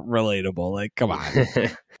not relatable. Like, come on.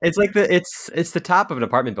 It's like it's the top of an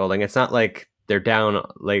apartment building. It's not like they're down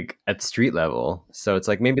like at street level. So it's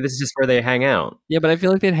like maybe this is just where they hang out. Yeah, but I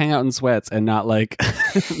feel like they'd hang out in sweats and not like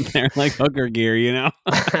they're like hooker gear, you know?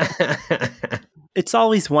 It's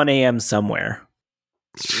always 1 a.m. somewhere.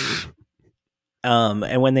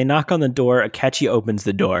 And when they knock on the door, Akechi opens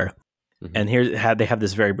the door. Mm-hmm. And here's how they have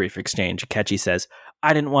this very brief exchange. Akechi says,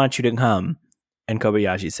 "I didn't want you to come." And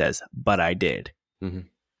Kobayashi says, "But I did." Mm-hmm.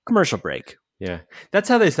 Commercial break. Yeah, that's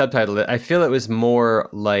how they subtitled it. I feel it was more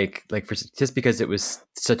like for just because it was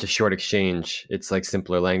such a short exchange, it's like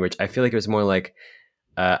simpler language. I feel like it was more like,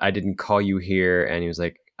 "I didn't call you here," and he was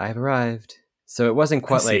like, "I've arrived." So it wasn't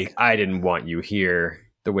quite like, "I didn't want you here,"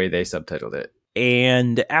 the way they subtitled it.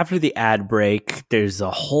 And after the ad break, there's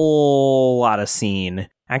a whole lot of scene.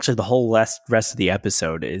 Actually, the whole rest of the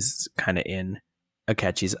episode is kind of in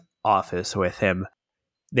Akechi's office with him.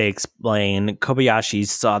 They explain Kobayashi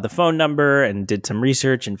saw the phone number and did some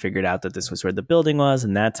research and figured out that this was where the building was,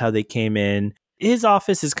 and that's how they came in. His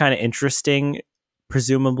office is kind of interesting.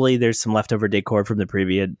 Presumably, there's some leftover decor from the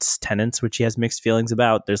previous tenants, which he has mixed feelings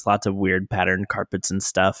about. There's lots of weird patterned carpets and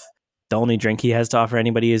stuff. The only drink he has to offer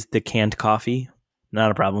anybody is the canned coffee.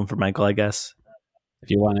 Not a problem for Michael, I guess. If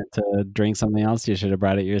you wanted to drink something else, you should have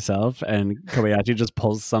brought it yourself. And Kobayashi just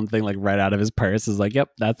pulls something like right out of his purse. Is like, "Yep,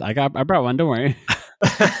 I brought one. Don't worry."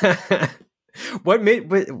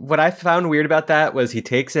 What I found weird about that was he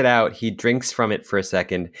takes it out, he drinks from it for a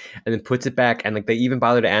second, and then puts it back. And like they even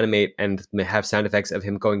bother to animate and have sound effects of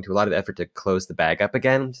him going to a lot of effort to close the bag up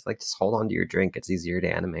again. Just hold on to your drink; it's easier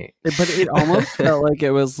to animate. But it almost felt like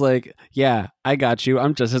it was like, "Yeah, I got you.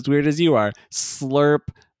 I'm just as weird as you are." Slurp.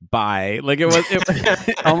 Bye. Like it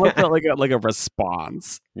almost felt like a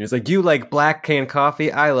response. It's like, "You like black canned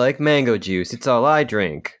coffee, I like mango juice. It's all I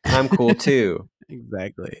drink. I'm cool too."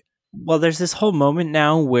 Exactly. Well, there's this whole moment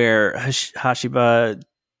now where Hashiba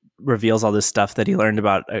reveals all this stuff that he learned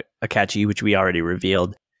about Akechi, which we already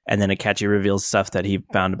revealed, and then Akechi reveals stuff that he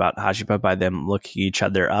found about Hashiba by them looking each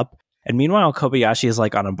other up. And meanwhile, Kobayashi is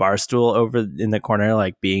like on a bar stool over in the corner,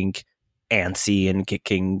 like being antsy and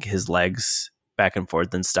kicking his legs back and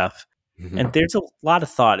forth and stuff. Mm-hmm. And there's a lot of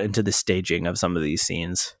thought into the staging of some of these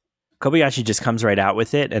scenes. Kobayashi just comes right out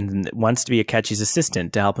with it and wants to be Akechi's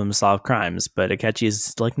assistant to help him solve crimes, but Akechi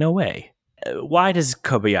is like, "No way." Why does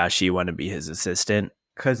Kobayashi want to be his assistant?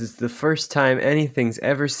 Because it's the first time anything's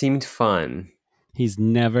ever seemed fun. He's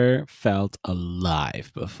never felt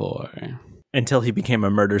alive before. Until he became a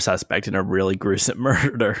murder suspect in a really gruesome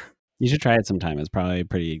murder. You should try it sometime. It's probably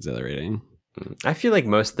pretty exhilarating. I feel like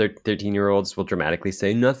most 13-year-olds will dramatically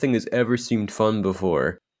say, "Nothing has ever seemed fun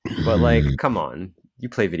before." But like, come on. You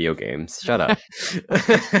play video games. Shut up.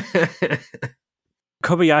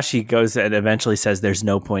 Kobayashi goes and eventually says there's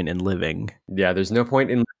no point in living. Yeah, there's no point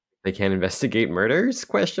in they can't investigate murders? ?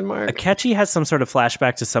 Akechi has some sort of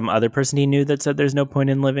flashback to some other person he knew that said there's no point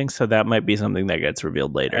in living, so that might be something that gets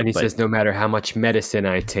revealed later. And he says, "No matter how much medicine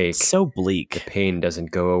I take, so bleak. The pain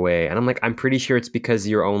doesn't go away." And I'm like, I'm pretty sure it's because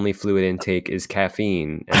your only fluid intake is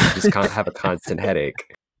caffeine and you just can't have a constant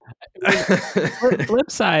headache.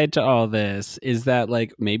 Flip side to all this is that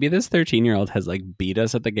like maybe this 13-year-old has like beat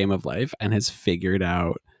us at the game of life and has figured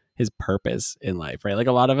out his purpose in life, right? Like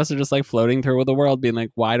a lot of us are just like floating through the world being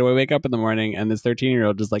like, "Why do I wake up in the morning?" And this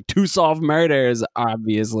 13-year-old just like, "To solve murders,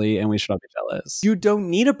 obviously," and we should all be jealous. You don't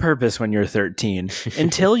need a purpose when you're 13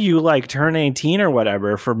 until you like turn 18 or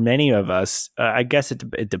whatever. For many of us, I guess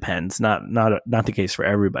it depends. Not the case for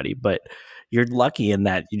everybody, but you're lucky in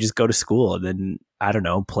that you just go to school and then, I don't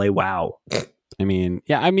know, play WoW.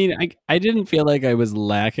 I didn't feel like I was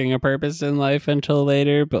lacking a purpose in life until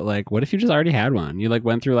later, but like, what if you just already had one? You like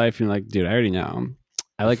went through life and you're like, "Dude, I already know.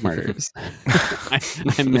 I like murders. I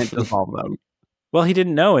meant to solve them." Well, he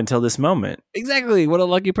didn't know until this moment. Exactly. What a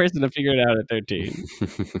lucky person to figure it out at 13.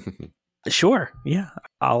 Sure. Yeah,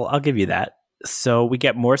 I'll give you that. So we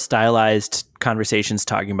get more stylized conversations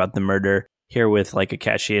talking about the murder. Here with like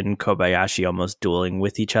Akechi and Kobayashi almost dueling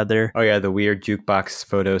with each other. Oh yeah, the weird jukebox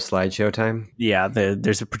photo slideshow time. Yeah,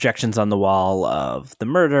 there's projections on the wall of the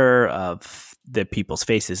murder, of the people's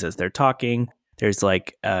faces as they're talking. There's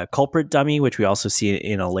like a culprit dummy, which we also see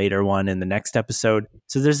in a later one in the next episode.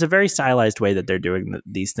 So there's a very stylized way that they're doing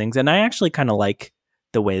these things. And I actually kind of like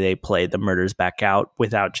the way they play the murders back out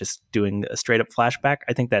without just doing a straight up flashback.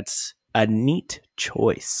 I think that's a neat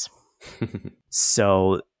choice.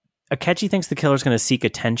 So Akechi thinks the killer's going to seek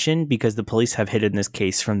attention because the police have hidden this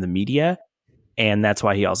case from the media. And that's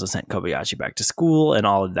why he also sent Kobayashi back to school and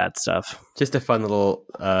all of that stuff. Just a fun little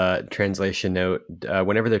translation note.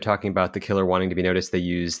 Whenever they're talking about the killer wanting to be noticed, they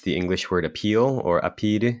use the English word appeal or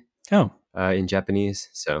appeal in Japanese.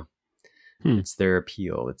 So it's their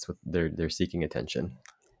appeal. It's what they're seeking attention.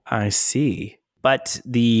 I see. But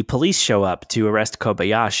the police show up to arrest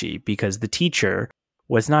Kobayashi because the teacher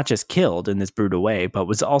was not just killed in this brutal way, but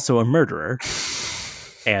was also a murderer.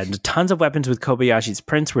 And tons of weapons with Kobayashi's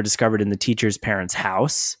prints were discovered in the teacher's parents'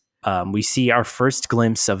 house. We see our first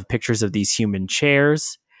glimpse of pictures of these human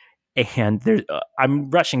chairs. And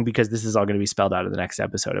I'm rushing because this is all going to be spelled out in the next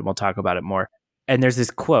episode, and we'll talk about it more. And there's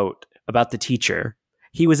this quote about the teacher.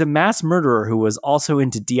 He was a mass murderer who was also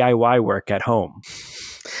into DIY work at home.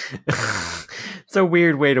 It's a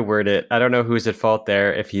weird way to word it. I don't know who's at fault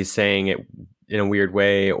there, if he's saying it in a weird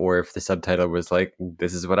way or if the subtitle was like,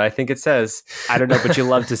 this is what I think it says. I don't know, but you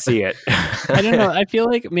love to see it. I don't know. I feel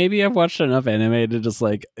like maybe I've watched enough anime to just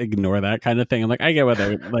like ignore that kind of thing. I'm like, I get what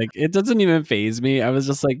they're like. It doesn't even faze me. I was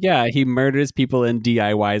just like, yeah, he murders people and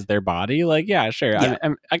DIYs their body. Like, yeah, sure. Yeah.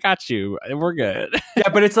 I got you. We're good. Yeah,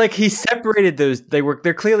 but it's like he separated those.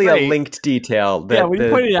 They're clearly a linked detail. Yeah, when you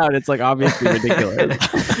point it out, it's like obviously ridiculous.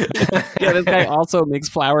 Yeah, this guy also makes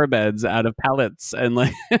flower beds out of pellets and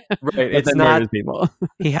like, right. It's not people.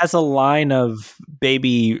 He has a line of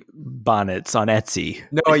baby bonnets on Etsy.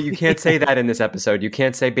 No, you can't say that in this episode. You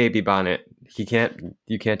can't say baby bonnet. You can't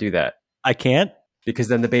do that. I can't? Because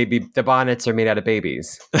then the bonnets are made out of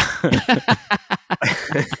babies.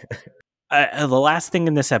 The last thing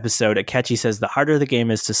in this episode, Akechi says the harder the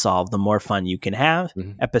game is to solve, the more fun you can have.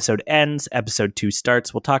 Mm-hmm. Episode ends, episode 2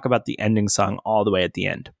 starts. We'll talk about the ending song all the way at the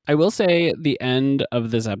end. I will say the end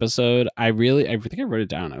of this episode, I think I wrote it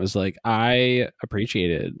down. I was like, I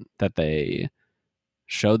appreciated that they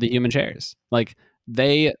showed the human chairs. Like,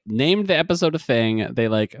 they named the episode a thing. They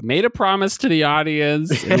like made a promise to the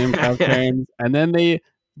audience in improv terms, and then they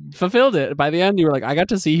fulfilled it. By the end, you were like, I got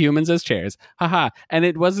to see humans as chairs. Haha. And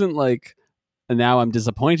it wasn't like, now I'm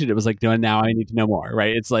disappointed. It was like, no, now I need to know more,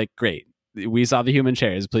 right? It's like, great. We saw the human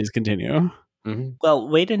chairs. Please continue. Mm-hmm. Well,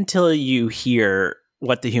 wait until you hear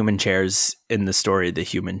what the human chairs in the story of the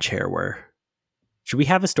human chair were. Should we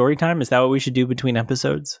have a story time? Is that what we should do between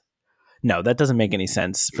episodes? No, that doesn't make any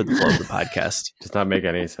sense for the flow of the podcast. Does not make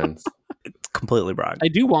any sense. It's completely wrong. I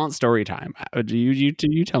do want story time. You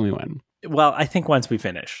tell me when. Well, I think once we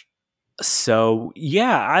finish. So,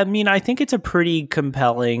 yeah, I mean, I think it's a pretty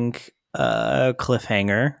compelling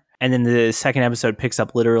cliffhanger. And then the second episode picks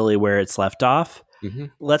up literally where it's left off. Mm-hmm.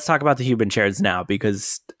 Let's talk about the human chairs now,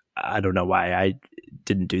 because I don't know why I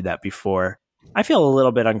didn't do that before. I feel a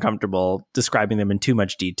little bit uncomfortable describing them in too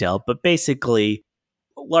much detail, but basically,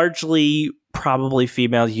 largely probably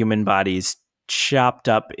female human bodies chopped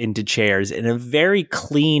up into chairs in a very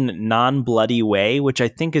clean, non-bloody way, which I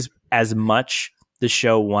think is as much the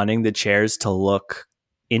show wanting the chairs to look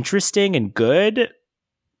interesting and good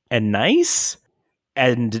and nice,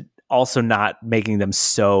 and also not making them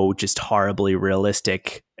so just horribly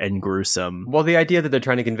realistic and gruesome. Well, the idea that they're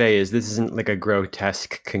trying to convey is this isn't like a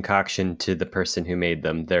grotesque concoction to the person who made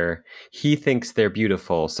them. He thinks they're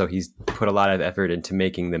beautiful, so he's put a lot of effort into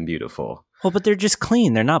making them beautiful. Well, but they're just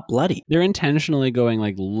clean. They're not bloody. They're intentionally going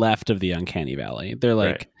like left of the uncanny valley. They're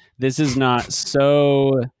like, This is not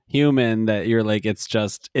so human that you're like, it's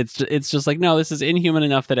just like, no, this is inhuman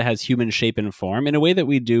enough that it has human shape and form in a way that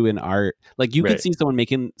we do in art. Like you could see someone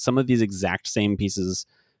making some of these exact same pieces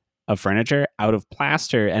of furniture out of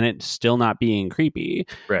plaster and it's still not being creepy.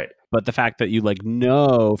 Right. But the fact that you like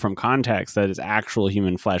know from context that it's actual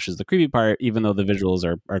human flesh is the creepy part, even though the visuals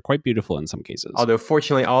are quite beautiful in some cases. Although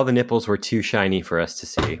fortunately all the nipples were too shiny for us to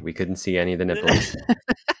see. We couldn't see any of the nipples.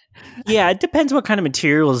 Yeah, it depends what kind of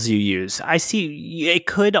materials you use. I see it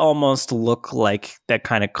could almost look like that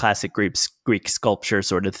kind of classic Greek sculpture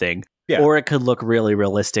sort of thing. Yeah. Or it could look really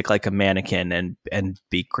realistic like a mannequin and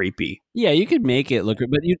be creepy. Yeah, you could make it look,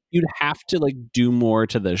 but you'd have to like do more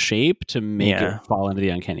to the shape to make it fall into the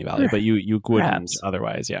uncanny valley. But you wouldn't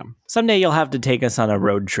otherwise, yeah. Someday you'll have to take us on a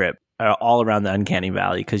road trip all around the uncanny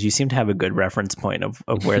valley, because you seem to have a good reference point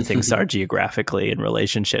of where things are geographically in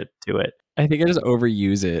relationship to it. I think I just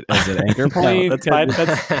overuse it as an anchor point. No, that's fine.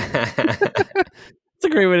 It's a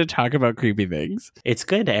great way to talk about creepy things. It's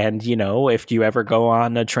good. And, if you ever go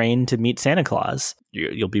on a train to meet Santa Claus,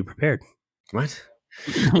 you'll be prepared. What?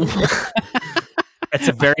 It's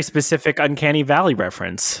a very specific Uncanny Valley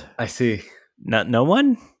reference. I see. No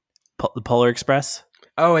one? The Polar Express?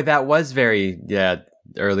 Oh, that was very,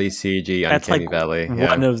 early CG That's Uncanny like Valley.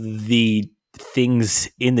 one of the things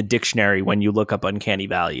in the dictionary when you look up Uncanny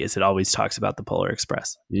Valley is it always talks about the Polar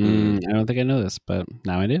Express. I don't think I know this, but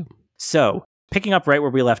now I do. So, picking up right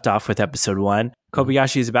where we left off with episode 1,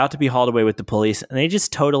 Kobayashi is about to be hauled away with the police, and they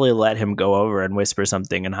just totally let him go over and whisper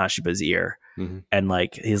something in Hashiba's ear. Mm-hmm. And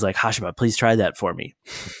he's like, Hashiba, please try that for me.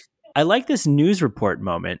 I like this news report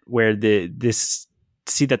moment where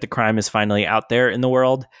see that the crime is finally out there in the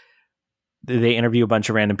world. They interview a bunch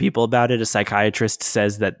of random people about it. A psychiatrist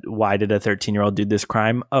says that why did a 13-year-old do this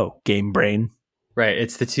crime? Oh, game brain. Right.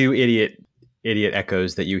 It's the two idiot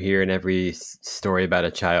echoes that you hear in every story about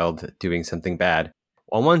a child doing something bad.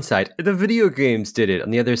 On one side, the video games did it. On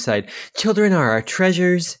the other side, children are our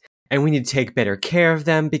treasures, and we need to take better care of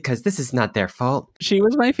them because this is not their fault. She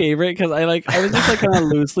was my favorite because I was just kind of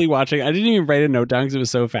loosely watching. I didn't even write a note down because it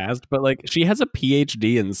was so fast. But she has a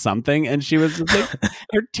PhD in something, and she was just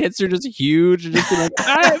her tits are just huge, and just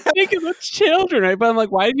I'm thinking of children, right? But I'm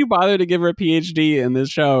like, why did you bother to give her a PhD in this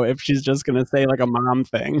show if she's just gonna say a mom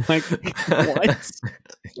thing? What?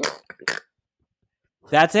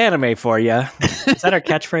 That's anime for you. Is that our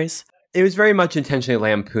catchphrase? It was very much intentionally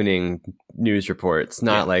lampooning news reports,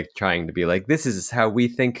 not trying to be this is how we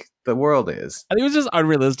think the world is. I think it was just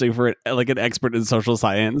unrealistic for an expert in social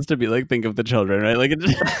science to be think of the children, right?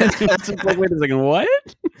 It's just wait a second, what?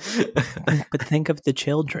 But think of the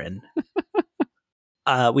children.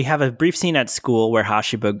 We have a brief scene at school where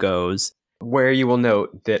Hashiba goes. Where you will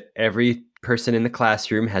note that every person in the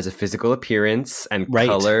classroom has a physical appearance and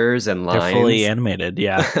colors and lines. They're fully animated,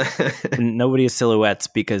 yeah. Nobody is silhouettes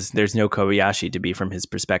because there's no Kobayashi to be from his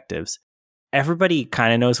perspectives. Everybody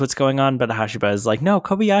kind of knows what's going on, but Hashiba is like, no,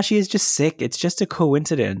 Kobayashi is just sick. It's just a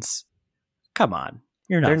coincidence. Come on.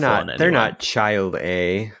 They're not child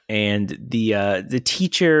A. And the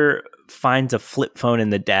teacher finds a flip phone in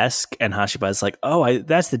the desk, and Hashiba is like, oh,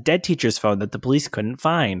 that's the dead teacher's phone that the police couldn't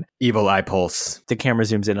find. Evil eye pulse. The camera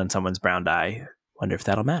zooms in on someone's brown eye. Wonder if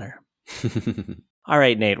that'll matter. All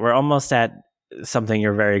right, Nate, we're almost at something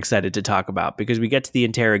you're very excited to talk about because we get to the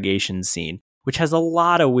interrogation scene, which has a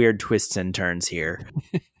lot of weird twists and turns here.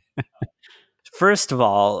 First of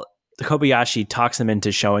all, Kobayashi talks them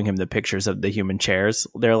into showing him the pictures of the human chairs.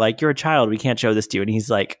 They're like, you're a child, we can't show this to you. And he's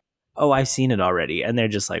like, oh, I've seen it already. And they're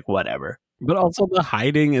just like, whatever. But also the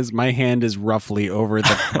hiding is my hand is roughly over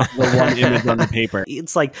the one image on the paper.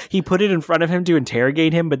 It's like he put it in front of him to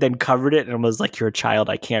interrogate him, but then covered it and was like, you're a child.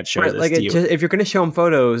 I can't show this to you. If you're going to show him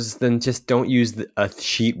photos, then just don't use a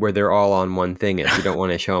sheet where they're all on one thing. If you don't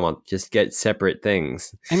want to show them, just get separate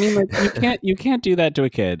things. I mean, you can't do that to a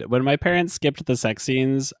kid. When my parents skipped the sex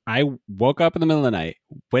scenes, I woke up in the middle of the night,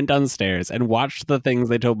 went downstairs, and watched the things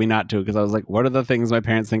they told me not to because I was like, what are the things my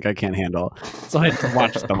parents think I can't handle? So I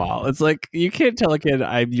watched them all. It's like, you can't tell a kid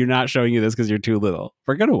you're not showing you this because you're too little.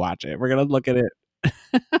 We're going to watch it. We're going to look at it.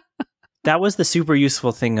 That was the super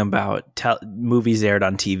useful thing about movies aired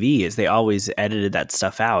on TV is they always edited that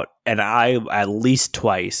stuff out. And I, at least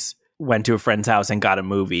twice, went to a friend's house and got a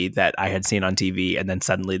movie that I had seen on TV. And then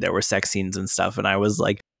suddenly there were sex scenes and stuff. And I was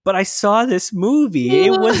like, but I saw this movie.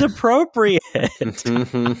 It was appropriate.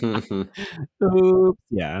 Oops.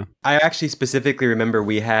 Yeah. I actually specifically remember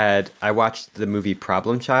I watched the movie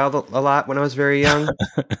Problem Child a lot when I was very young.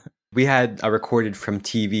 We had a recorded from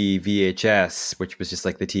TV VHS, which was just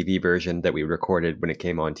the TV version that we recorded when it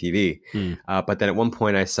came on TV. But then at one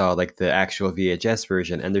point I saw the actual VHS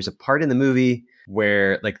version, and there's a part in the movie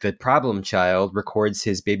where the problem child records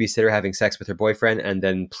his babysitter having sex with her boyfriend and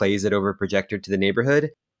then plays it over a projector to the neighborhood.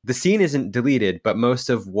 The scene isn't deleted, but most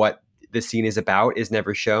of what the scene is about is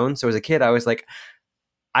never shown. So as a kid, I was like,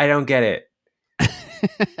 I don't get it.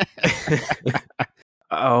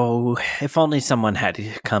 Oh, if only someone had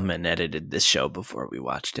come and edited this show before we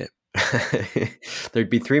watched it. There'd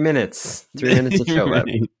be 3 minutes. 3 minutes of show left.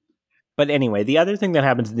 But anyway, the other thing that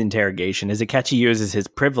happens in the interrogation is Akechi uses his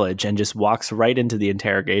privilege and just walks right into the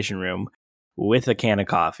interrogation room with a can of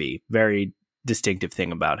coffee. Very distinctive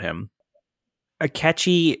thing about him.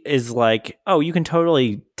 Akechi is like, oh, you can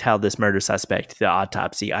totally tell this murder suspect the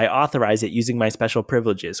autopsy. I authorize it using my special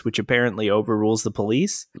privileges, which apparently overrules the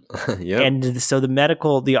police. Yep. And so the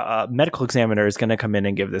medical examiner is going to come in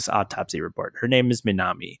and give this autopsy report. Her name is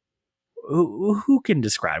Minami. Who can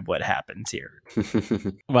describe what happens here?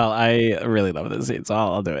 Well, I really love this scene, so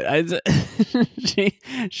I'll do it.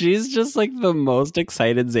 She's just the most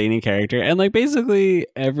excited zany character, and basically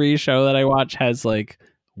every show that I watch has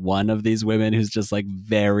one of these women who's just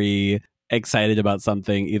very excited about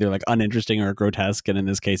something either like uninteresting or grotesque, and in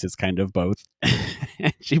this case it's kind of both.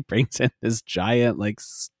 And she brings in this giant like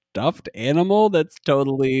stuffed animal that's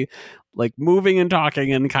totally like moving and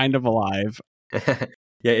talking and kind of alive.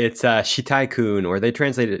 Yeah, it's Shitai-kun, or they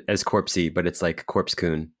translate it as Corpsey, but it's like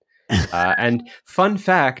Corpse-kun. And fun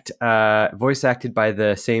fact, voice acted by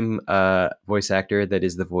the same voice actor that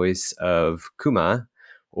is the voice of Kuma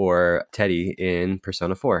or Teddy in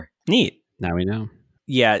Persona 4. Neat. Now we know.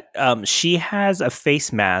 Yeah, she has a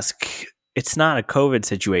face mask. It's not a COVID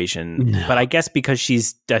situation, No. but I guess because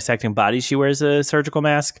she's dissecting bodies, she wears a surgical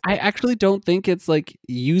mask. I actually don't think it's like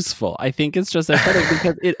useful. I think it's just aesthetic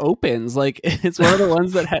because it opens. Like it's one of the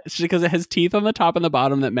ones that because it has teeth on the top and the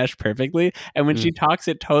bottom that mesh perfectly, and when she talks,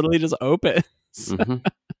 it totally just opens.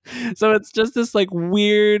 Mm-hmm. So it's just this like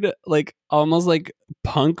weird, like almost like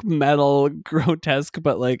punk metal grotesque,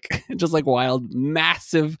 but like just like wild,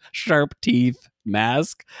 massive, sharp teeth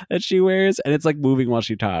mask that she wears, and it's like moving while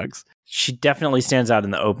she talks. She definitely stands out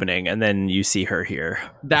in the opening, and then you see her here.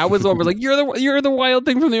 That was what was like, you're the wild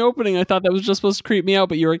thing from the opening. I thought that was just supposed to creep me out,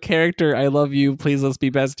 but you're a character. I love you. Please, let's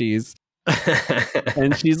be besties.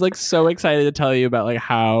 And she's like so excited to tell you about like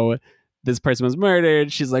how this person was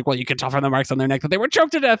murdered. She's like, well, you can tell from the marks on their neck that they were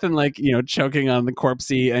choked to death, and like, you know, choking on the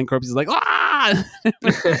Corpsey, and Corpsey's like, ah.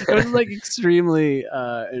 It was like extremely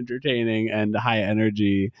entertaining and high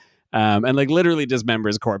energy. And like literally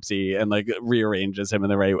dismembers Corpsey and like rearranges him in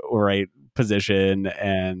the right position,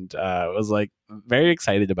 and was like very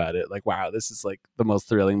excited about it. Like, wow, this is like the most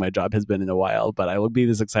thrilling my job has been in a while, but I will be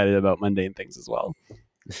this excited about mundane things as well.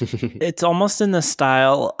 It's almost in the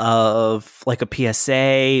style of like a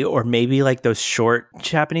PSA or maybe like those short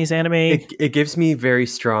Japanese anime. It gives me very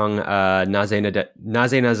strong Naze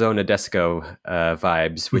Nazo Nadesco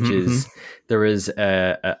vibes, which is there is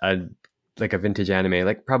a like a vintage anime,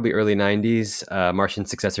 like probably early 90s, Martian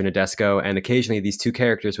successor Nadesco, and occasionally these two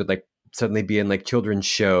characters would like suddenly be in like children's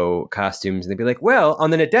show costumes, and they'd be like, well, on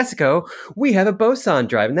the Nadesco we have a boson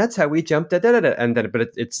drive, and that's how we jumped and then but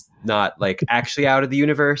it's not like actually out of the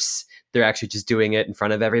universe. They're actually just doing it in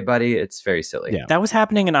front of everybody. It's very silly. Yeah. That was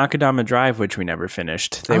happening in Akudama Drive, which we never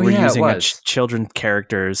finished. They were using children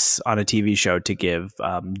characters on a TV show to give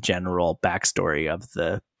general backstory of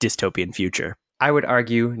the dystopian future. I would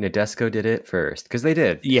argue Nadesco did it first, because they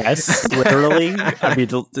did. Yes, literally. I mean,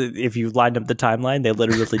 if you lined up the timeline, they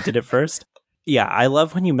literally did it first. Yeah, I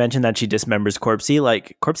love when you mention that she dismembers Corpsey.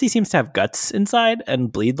 Like, Corpsey seems to have guts inside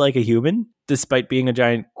and bleed like a human, despite being a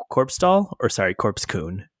giant corpse doll. Or sorry,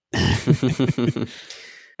 corpse-kun.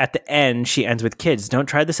 At the end, she ends with, kids, don't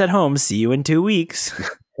try this at home. See you in 2 weeks.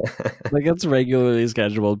 Like, it's regularly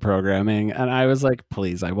scheduled programming, and I was like,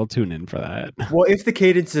 please, I will tune in for that. Well, if the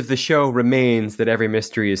cadence of the show remains that every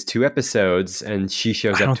mystery is 2 episodes, and she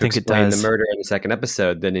shows up to explain the murder in the second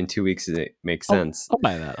episode, then in 2 weeks it makes sense. I'll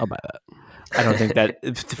buy that. I don't think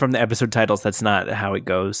that from the episode titles, that's not how it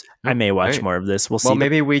goes. I may watch more of this. We'll see. Well,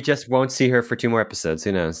 maybe we just won't see her for 2 more episodes.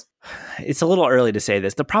 Who knows? It's a little early to say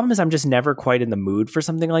this. The problem is I'm just never quite in the mood for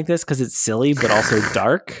something like this because it's silly but also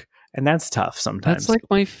dark. And that's tough sometimes. That's like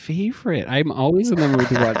my favorite. I'm always in the mood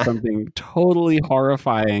to watch something totally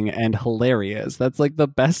horrifying and hilarious. That's like the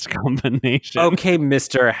best combination. Okay,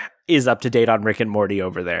 Mr. is up to date on Rick and Morty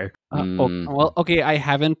over there. Well, okay, I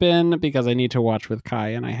haven't been because I need to watch with Kai,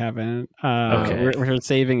 and I haven't. Okay. We're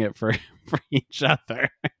saving it for each other.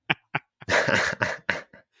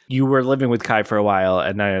 You were living with Kai for a while,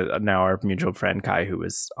 and now our mutual friend Kai, who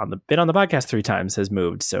was been on the podcast 3 times, has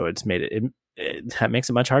moved. So it's made that makes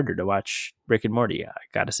it much harder to watch Rick and Morty. I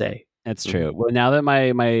gotta say, that's true. Well, now that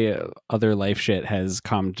my other life shit has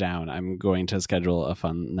calmed down, I'm going to schedule a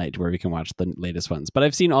fun night where we can watch the latest ones. But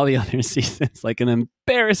I've seen all the other seasons like an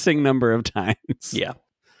embarrassing number of times. Yeah,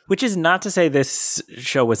 which is not to say this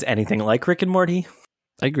show was anything like Rick and Morty.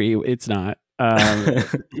 I agree, it's not.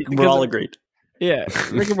 We're all agreed. Yeah,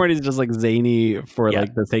 Rick and Morty is just like zany for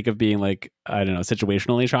like the sake of being like, I don't know,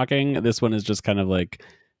 situationally shocking. This one is just kind of like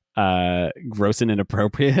gross and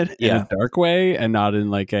inappropriate in a dark way, and not in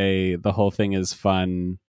like the whole thing is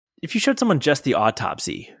fun. If you showed someone just the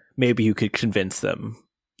autopsy, maybe you could convince them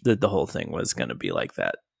that the whole thing was going to be like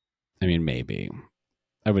that. I mean, maybe.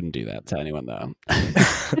 I wouldn't do that to anyone though.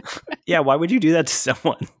 Yeah, why would you do that to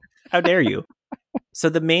someone? How dare you? So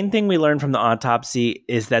the main thing we learned from the autopsy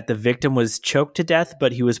is that the victim was choked to death,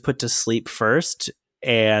 but he was put to sleep first.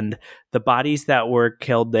 And the bodies that were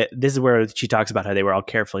killed, this is where she talks about how they were all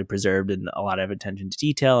carefully preserved and a lot of attention to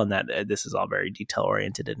detail, and that this is all very detail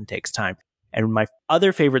oriented and takes time. And my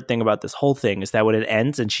other favorite thing about this whole thing is that when it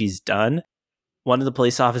ends and she's done, one of the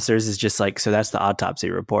police officers is just like, so that's the autopsy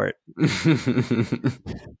report.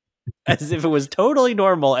 as if it was totally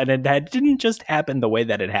normal and didn't just happen the way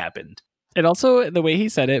that it happened. And also, the way he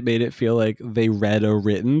said it made it feel like they read a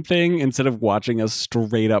written thing instead of watching a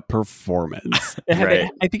straight up performance. Right.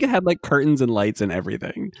 I think it had like curtains and lights and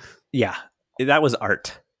everything. Yeah, that was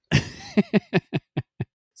art.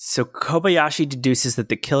 So Kobayashi deduces that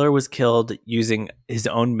the killer was killed using his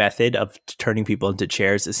own method of turning people into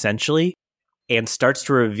chairs, essentially, and starts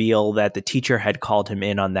to reveal that the teacher had called him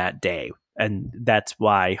in on that day. And that's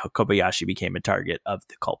why Kobayashi became a target of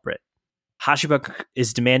the culprit. Hashiba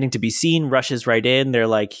is demanding to be seen, rushes right in. They're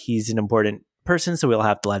like, he's an important person, so we'll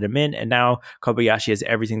have to let him in. And now Kobayashi has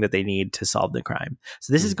everything that they need to solve the crime.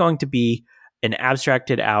 So this is going to be an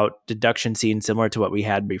abstracted out deduction scene similar to what we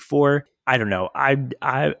had before. I don't know. I'm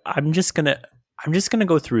just gonna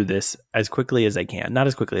go through this as quickly as I can, not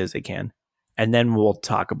as quickly as I can, and then we'll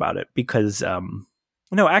talk about it because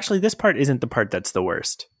no, actually, this part isn't the part that's the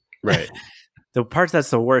worst. Right. The part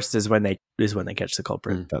that's the worst is when they catch the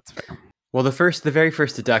culprit. That's fair. Well, the very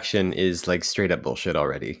first deduction is like straight up bullshit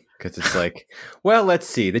already. Because it's like, well, let's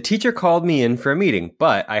see. The teacher called me in for a meeting,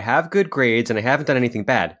 but I have good grades and I haven't done anything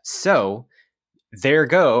bad. So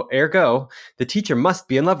ergo, the teacher must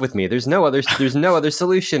be in love with me. There's no other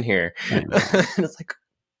solution here. And it's like,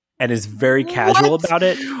 and is very casual about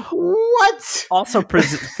it. What? Also,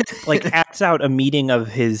 acts out a scene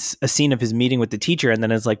of his meeting with the teacher, and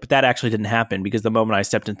then is like, but that actually didn't happen because the moment I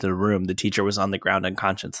stepped into the room, the teacher was on the ground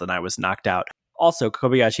unconscious and I was knocked out. Also,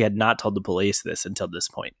 Kobayashi had not told the police this until this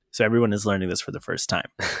point, so everyone is learning this for the first time.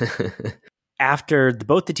 After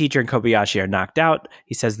both the teacher and Kobayashi are knocked out,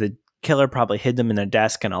 he says the killer probably hid them in their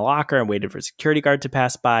desk in a locker and waited for a security guard to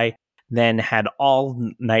pass by, then had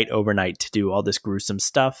all night overnight to do all this gruesome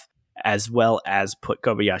stuff, as well as put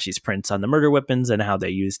Kobayashi's prints on the murder weapons and how they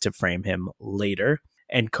used to frame him later.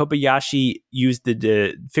 And Kobayashi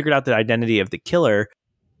figured out the identity of the killer,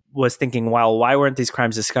 was thinking, well, why weren't these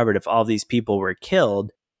crimes discovered if all these people were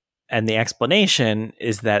killed? And the explanation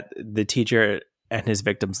is that the teacher and his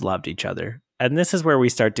victims loved each other. And this is where we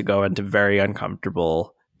start to go into very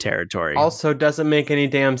uncomfortable territory. Also doesn't make any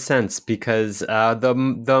damn sense because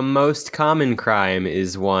the most common crime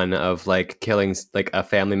is one of like killing like a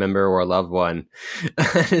family member or a loved one.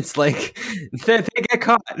 It's like they get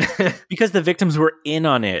caught because the victims were in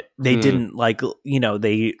on it. They didn't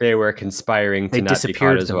they were conspiring to they not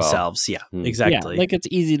disappeared be caught themselves. As well. Yeah, exactly. Yeah, like it's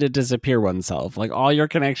easy to disappear oneself. Like all your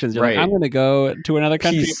connections, you're right. like, I'm going to go to another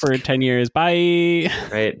country for 10 years. Bye.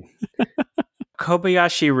 Right.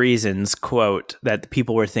 Kobayashi reasons, quote, that the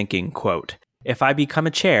people were thinking, quote, if I become a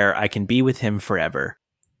chair, I can be with him forever.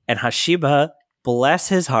 And Hashiba, bless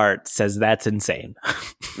his heart, says that's insane.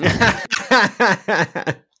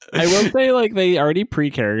 I will say, like, they already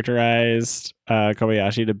pre-characterized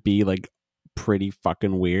Kobayashi to be, like, pretty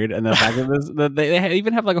fucking weird. And the fact that they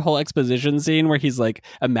even have, like, a whole exposition scene where he's, like,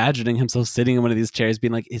 imagining himself sitting in one of these chairs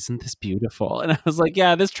being like, isn't this beautiful? And I was like,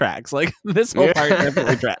 yeah, this tracks. Like, this whole part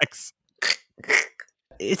definitely tracks.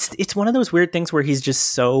 It's one of those weird things where he's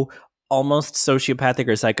just so almost sociopathic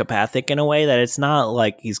or psychopathic in a way that it's not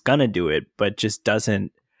like he's gonna do it, but just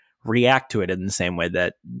doesn't react to it in the same way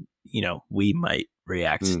that, we might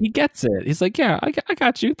react. He gets it. He's like, yeah, I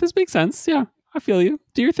got you. This makes sense. Yeah, I feel you.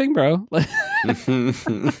 Do your thing, bro.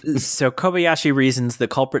 So Kobayashi reasons the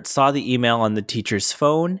culprit saw the email on the teacher's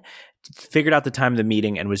phone, figured out the time of the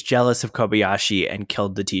meeting, and was jealous of Kobayashi and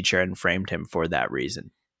killed the teacher and framed him for that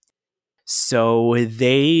reason. So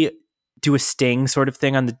they do a sting sort of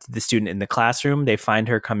thing on the student in the classroom. They find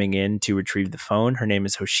her coming in to retrieve the phone. Her name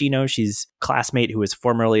is Hoshino. She's a classmate who was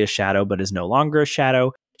formerly a shadow but is no longer a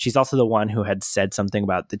shadow. She's also the one who had said something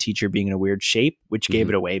about the teacher being in a weird shape, which gave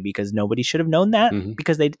it away because nobody should have known that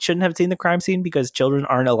because they shouldn't have seen the crime scene because children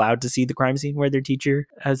aren't allowed to see the crime scene where their teacher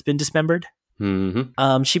has been dismembered.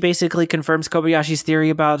 She basically confirms Kobayashi's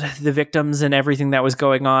theory about the victims and everything that was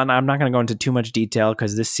going on. I'm not going to go into too much detail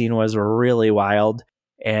because this scene was really wild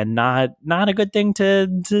and not a good thing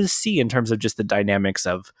to see in terms of just the dynamics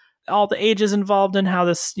of all the ages involved and how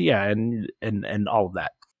this, and all of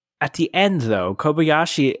that. At the end, though,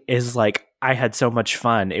 Kobayashi is like, I had so much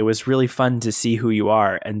fun. It was really fun to see who you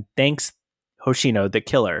are. And thanks, Hoshino, the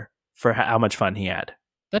killer, for how much fun he had.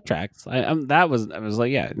 That tracks. I was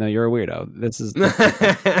like, yeah, no, you're a weirdo. This is.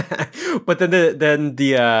 But then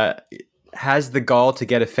the has the gall to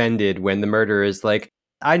get offended when the murderer is like,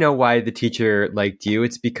 I know why the teacher liked you.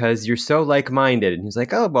 It's because you're so like-minded. And he's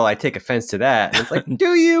like, oh, well, I take offense to that. And it's like,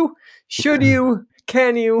 do you? Should you?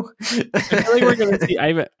 Can you? I feel like we're gonna see.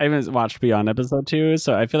 I haven't watched beyond episode 2,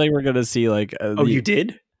 so I feel like we're gonna see like. You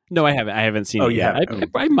did? No, I haven't. I haven't seen it yet.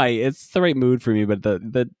 I might. It's the right mood for me, but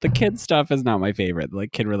the kid stuff is not my favorite.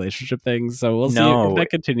 Like kid relationship things. So we'll see if that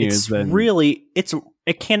continues.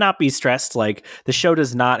 It cannot be stressed. Like the show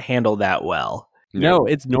does not handle that well. No,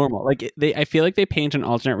 it's normal. Like I feel like they paint an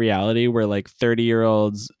alternate reality where like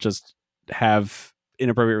 30-year-olds just have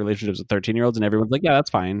inappropriate relationships with 13-year-olds, and everyone's like, yeah, that's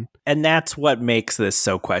fine. And that's what makes this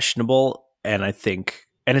so questionable. And I think,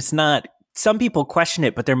 and it's not. Some people question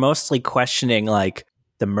it, but they're mostly questioning like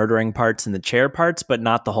the murdering parts and the chair parts, but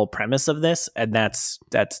not the whole premise of this. And that's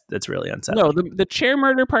really unsettling. No, the chair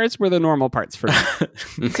murder parts were the normal parts for me.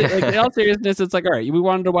 So, like, in all seriousness, it's like, all right, we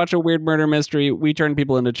wanted to watch a weird murder mystery. We turned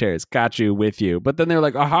people into chairs. Got you, with you. But then they're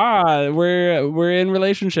like, aha, we're in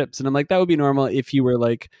relationships. And I'm like, that would be normal if you were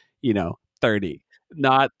like, 30,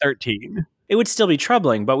 not 13. It would still be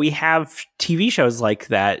troubling, but we have TV shows like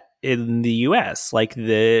that in the US, like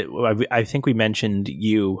I think we mentioned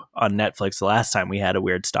You on Netflix the last time we had a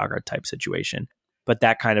weird stalker type situation, but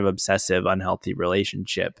that kind of obsessive, unhealthy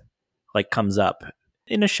relationship like comes up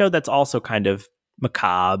in a show that's also kind of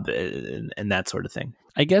macabre and that sort of thing.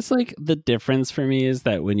 I guess like the difference for me is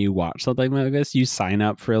that when you watch something like this, you sign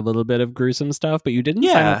up for a little bit of gruesome stuff, but you didn't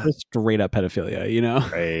sign up for straight up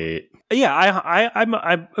pedophilia, Right. Yeah,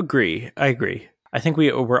 I agree. I agree. I think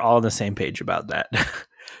we're all on the same page about that.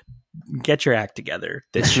 Get your act together,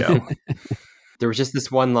 this show. There was just this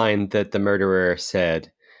one line that the murderer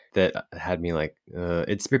said that had me like,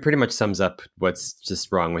 it pretty much sums up what's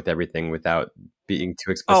just wrong with everything without being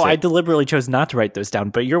too explicit. Oh, I deliberately chose not to write those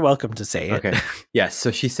down, but you're welcome to say it. Okay. Yes. So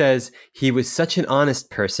she says, he was such an honest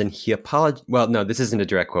person. He apologized. Well, no, this isn't a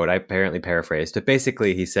direct quote. I apparently paraphrased. But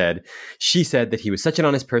basically, she said that he was such an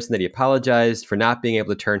honest person that he apologized for not being able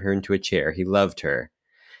to turn her into a chair. He loved her.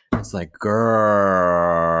 It's like,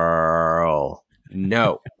 girl,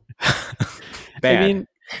 no. Bad. I mean,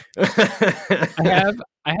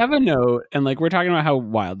 I have a note, and like we're talking about how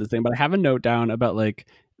wild this thing, but I have a note down about like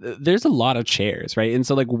there's a lot of chairs, right? And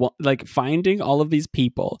so like finding all of these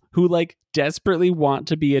people who like desperately want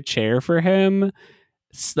to be a chair for him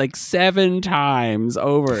like 7 times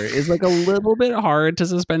over is like a little bit hard to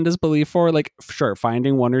suspend disbelief for. Like, sure,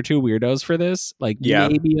 finding 1 or 2 weirdos for this, like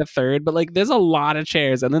maybe a third, but like there's a lot of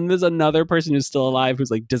chairs, and then there's another person who's still alive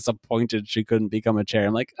who's like disappointed she couldn't become a chair.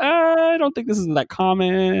 I'm like, I don't think this is that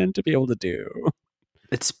common to be able to do.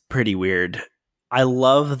 It's pretty weird. I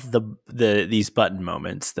love these button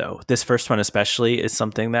moments though. This first one especially is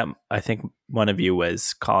something that I think one of you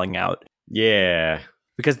was calling out. Yeah.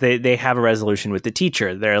 Because they have a resolution with the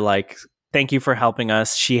teacher. They're like, thank you for helping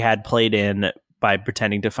us. She had played in by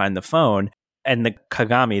pretending to find the phone. And the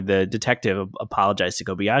Kagami, the detective, apologized to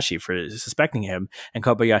Kobayashi for suspecting him. And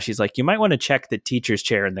Kobayashi's like, you might want to check the teacher's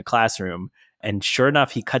chair in the classroom. And sure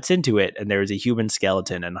enough, he cuts into it, and there is a human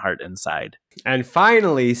skeleton and heart inside. And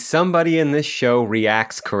finally, somebody in this show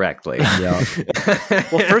reacts correctly. Yeah.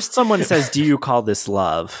 Well, first someone says, do you call this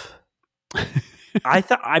love? I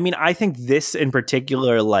think this in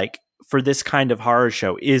particular, like for this kind of horror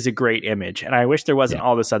show, is a great image. And I wish there wasn't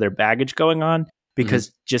all this other baggage going on,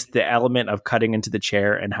 because just the element of cutting into the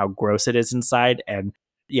chair and how gross it is inside. And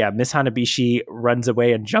yeah, Miss Hanabishi runs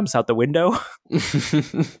away and jumps out the window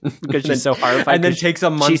because she's so horrified. And then takes a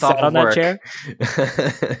month off of work. That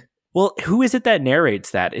chair. Well, who is it that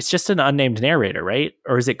narrates that? It's just an unnamed narrator, right?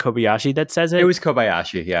 Or is it Kobayashi that says it? It was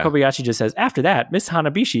Kobayashi, yeah. Kobayashi just says, after that, Miss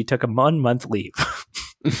Hanabishi took a 1-month leave.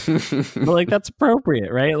 Well, like, that's appropriate,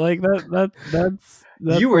 right? Like, that's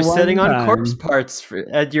you were sitting on corpse parts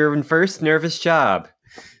at your first nervous job.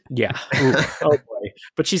 Yeah. Oh, boy.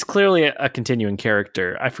 But she's clearly a continuing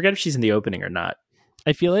character. I forget if she's in the opening or not.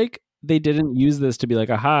 I feel like they didn't use this to be like,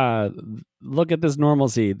 aha, look at this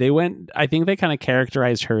normalcy. I think they kind of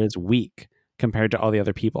characterized her as weak compared to all the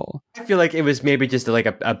other people. I feel like it was maybe just like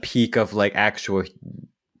a peak of like actual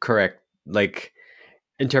correct, like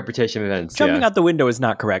interpretation of events. Jumping out the window is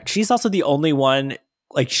not correct. She's also the only one,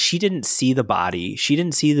 like she didn't see the body. She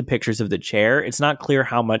didn't see the pictures of the chair. It's not clear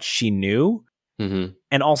how much she knew. Mm-hmm.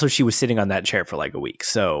 And also she was sitting on that chair for like a week.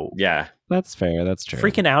 So yeah, that's fair. That's true.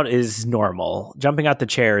 Freaking out is normal. Jumping out the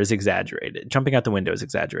chair is exaggerated. Jumping out the window is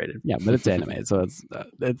exaggerated. Yeah, but it's anime. So it's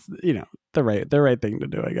the right thing to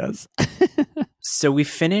do, I guess. So we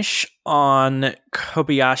finish on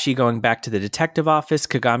Kobayashi going back to the detective office.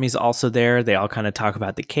 Kagami's also there. They all kind of talk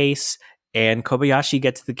about the case. And Kobayashi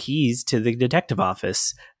gets the keys to the detective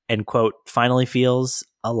office and, quote, finally feels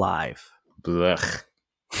alive. Blech.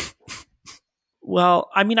 Well,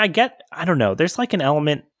 I mean, I don't know. There's like an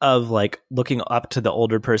element of like looking up to the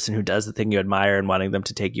older person who does the thing you admire and wanting them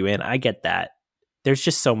to take you in. I get that. There's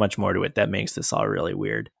just so much more to it that makes this all really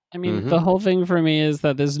weird. I mean, the whole thing for me is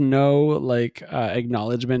that there's no like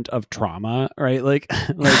acknowledgement of trauma, right? Like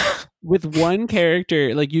with one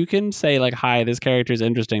character, like you can say like, "Hi, this character is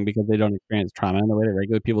interesting because they don't experience trauma in the way that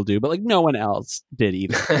regular people do," but like no one else did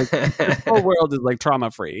either. Like, the whole world is like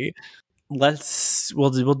trauma free.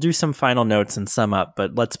 We'll do some final notes and sum up,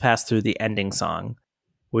 but let's pass through the ending song,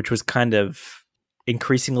 which was kind of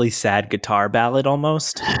increasingly sad guitar ballad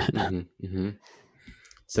almost.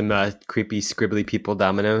 Some creepy, scribbly people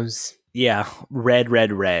dominoes. Yeah, red,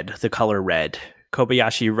 the color red.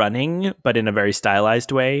 Kobayashi running, but in a very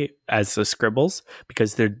stylized way as the scribbles,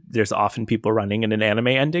 because there's often people running in an anime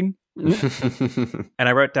ending. And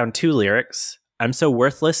I wrote down 2 lyrics. I'm so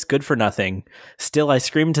worthless, good for nothing. Still, I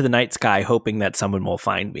scream to the night sky, hoping that someone will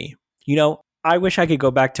find me. You know, I wish I could go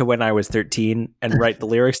back to when I was 13 and write the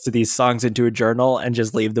lyrics to these songs into a journal and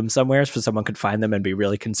just leave them somewhere so someone could find them and be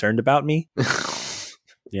really concerned about me.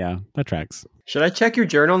 Yeah, that tracks. Should I check your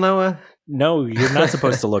journal, Noah? No, you're not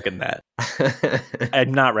supposed to look at that.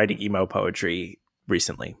 I'm not writing emo poetry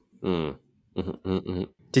recently.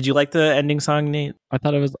 Did you like the ending song, Nate? I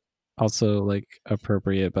thought it was also like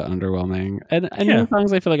appropriate but underwhelming. And new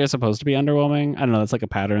songs I feel like are supposed to be underwhelming. I don't know, that's like a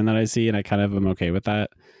pattern that I see, and I kind of am okay with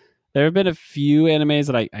that. There have been a few animes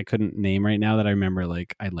that I couldn't name right now that I remember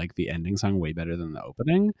like I like the ending song way better than the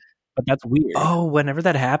opening. But that's weird. Oh, whenever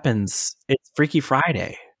that happens, it's Freaky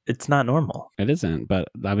Friday. It's not normal. It isn't, but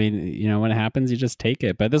I mean, you know, when it happens, you just take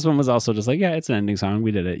it. But this one was also just like, yeah, it's an ending song.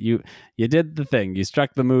 We did it. You did the thing. You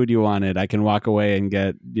struck the mood you wanted. I can walk away and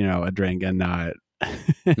get, you know, a drink and not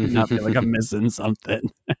feel like I'm missing something.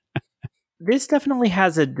 This definitely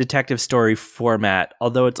has a detective story format,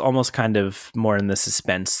 although it's almost kind of more in the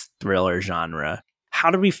suspense thriller genre. How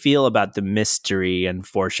do we feel about the mystery and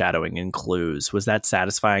foreshadowing and clues? Was that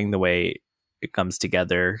satisfying the way it comes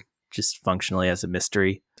together, just functionally as a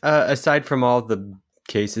mystery? Aside from all the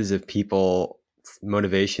cases of people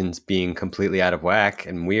motivations being completely out of whack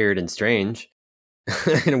and weird and strange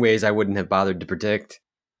in ways I wouldn't have bothered to predict.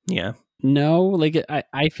 Yeah. No, like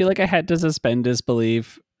I feel like I had to suspend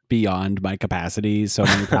disbelief beyond my capacity so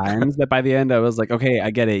many times that by the end I was like, okay,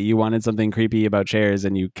 I get it. You wanted something creepy about chairs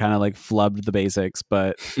and you kind of like flubbed the basics,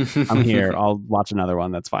 but I'm here. I'll watch another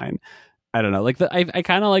one. That's fine. I don't know. Like I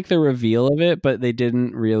kind of like the reveal of it, but they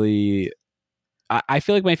didn't really. I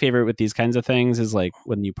feel like my favorite with these kinds of things is like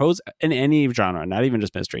when you pose in any genre, not even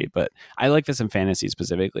just mystery, but I like this in fantasy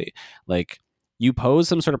specifically. Like you pose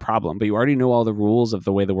some sort of problem, but you already know all the rules of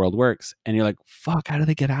the way the world works. And you're like, fuck, how do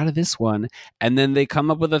they get out of this one? And then they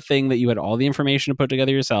come up with a thing that you had all the information to put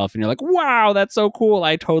together yourself. And you're like, wow, that's so cool.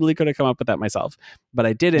 I totally could have come up with that myself. But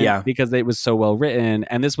I didn't because it was so well written.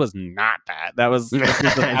 And this was not that. That was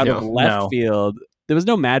out of left field. There was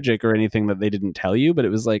no magic or anything that they didn't tell you, but it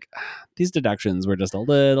was like these deductions were just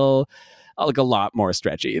a lot more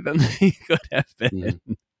stretchy than they could have been.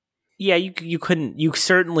 Yeah, you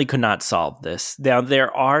certainly could not solve this. Now,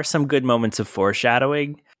 there are some good moments of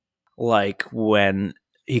foreshadowing, like when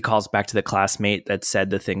he calls back to the classmate that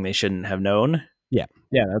said the thing they shouldn't have known. Yeah,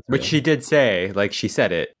 that's which she did say, like she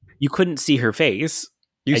said it. You couldn't see her face.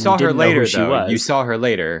 You saw her later, though. You saw her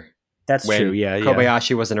later. That's true, yeah.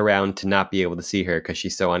 Kobayashi wasn't around to not be able to see her because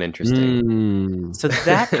she's so uninteresting. So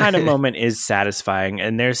that kind of moment is satisfying,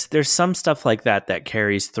 and there's some stuff like that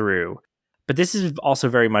carries through. But this is also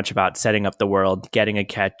very much about setting up the world, getting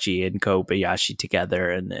Akechi and Kobayashi together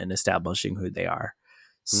and establishing who they are.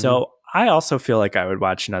 So I also feel like I would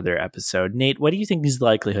watch another episode. Nate, what do you think is the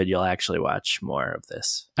likelihood you'll actually watch more of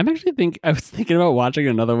this? I was thinking about watching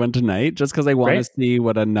another one tonight just because I want to see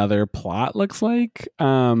what another plot looks like.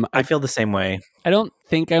 I feel the same way. I don't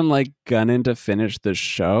think I'm like gunning to finish the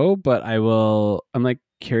show, but I'm like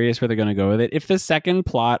curious where they're going to go with it. If the second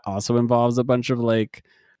plot also involves a bunch of like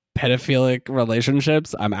pedophilic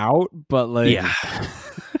relationships, I'm out. But like, yeah.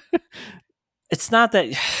 It's not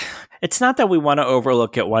that we want to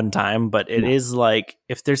overlook it one time, but it is like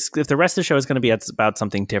if the rest of the show is going to be about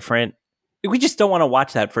something different, we just don't want to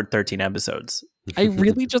watch that for 13 episodes. I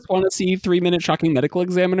really just want to see 3-minute shocking medical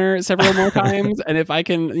examiner several more times, and if I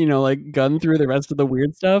can, like gun through the rest of the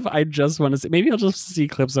weird stuff, I just want to see. Maybe I'll just see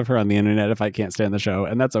clips of her on the internet if I can't stand the show,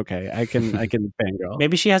 and that's okay. I can fangirl.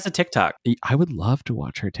 Maybe she has a TikTok. I would love to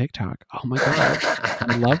watch her TikTok. Oh my god,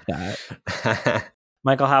 I love that.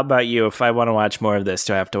 Michael, how about you? If I want to watch more of this,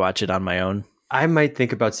 do I have to watch it on my own? I might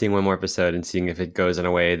think about seeing one more episode and seeing if it goes in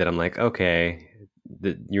a way that I'm like, okay,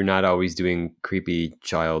 you're not always doing creepy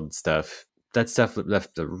child stuff. That stuff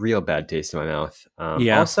left a real bad taste in my mouth.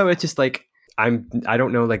 Also, it's just like, I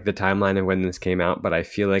don't know like the timeline of when this came out, but I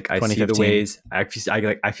feel like I see the 2015. ways.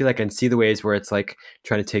 I feel like I can see the ways where it's like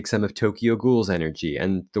trying to take some of Tokyo Ghoul's energy,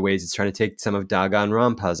 and the ways it's trying to take some of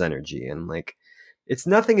Danganronpa's energy, and like it's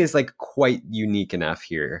nothing is like quite unique enough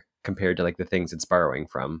here compared to like the things it's borrowing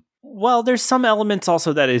from. Well, there's some elements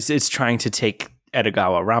also that is trying to take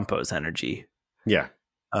Edogawa Rampo's energy, Yeah.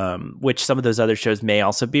 which some of those other shows may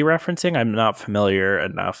also be referencing. I'm not familiar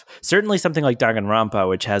enough. Certainly something like Danganronpa,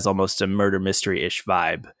 which has almost a murder mystery-ish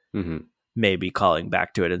vibe, Mm-hmm. may be calling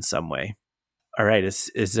back to it in some way. All right,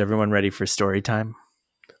 is everyone ready for story time?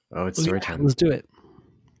 Oh, it's story time. Let's do it.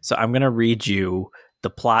 So I'm going to read you the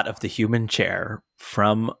plot of The Human Chair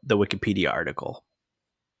from the Wikipedia article.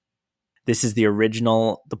 This is the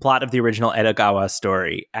plot of the original Edogawa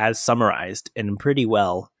story as summarized in pretty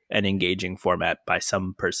well and engaging format by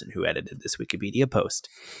some person who edited this Wikipedia post.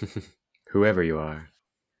 Whoever you are.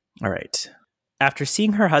 All right. After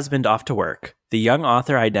seeing her husband off to work, the young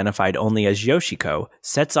author, identified only as Yoshiko,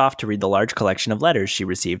 sets off to read the large collection of letters she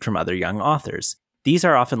received from other young authors. These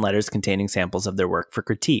are often letters containing samples of their work for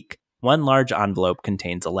critique. One large envelope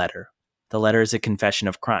contains a letter. The letter is a confession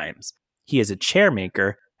of crimes. He is a chair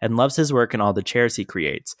maker and loves his work and all the chairs he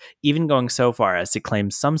creates, even going so far as to claim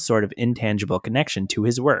some sort of intangible connection to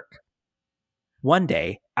his work. One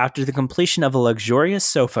day, after the completion of a luxurious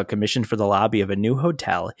sofa commissioned for the lobby of a new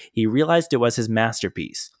hotel, he realized it was his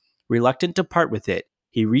masterpiece. Reluctant to part with it,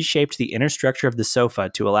 he reshaped the inner structure of the sofa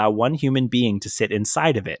to allow one human being to sit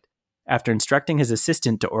inside of it. After instructing his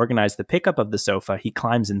assistant to organize the pickup of the sofa, he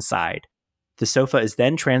climbs inside. The sofa is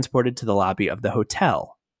then transported to the lobby of the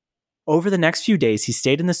hotel. Over the next few days, he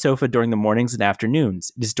stayed in the sofa during the mornings and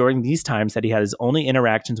afternoons. It is during these times that he had his only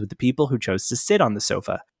interactions with the people who chose to sit on the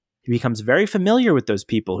sofa. He becomes very familiar with those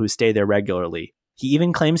people who stay there regularly. He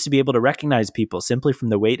even claims to be able to recognize people simply from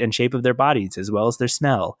the weight and shape of their bodies, as well as their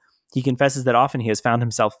smell. He confesses that often he has found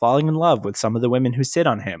himself falling in love with some of the women who sit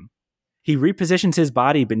on him. He repositions his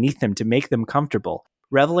body beneath them to make them comfortable,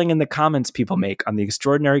 reveling in the comments people make on the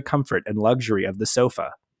extraordinary comfort and luxury of the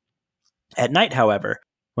sofa. At night, however,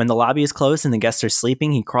 when the lobby is closed and the guests are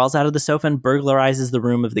sleeping, he crawls out of the sofa and burglarizes the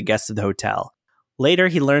room of the guests of the hotel. Later,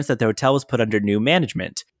 he learns that the hotel was put under new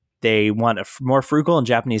management. They want a more frugal and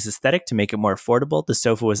Japanese aesthetic to make it more affordable. The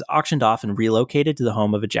sofa was auctioned off and relocated to the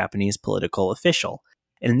home of a Japanese political official.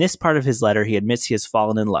 And in this part of his letter, he admits he has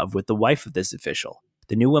fallen in love with the wife of this official.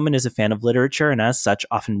 The new woman is a fan of literature and as such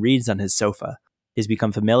often reads on his sofa. He has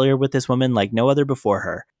become familiar with this woman like no other before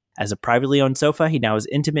her. As a privately owned sofa, he now has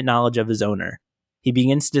intimate knowledge of his owner. He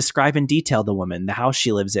begins to describe in detail the woman, the house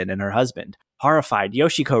she lives in, and her husband. Horrified,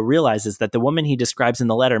 Yoshiko realizes that the woman he describes in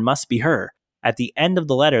the letter must be her. At the end of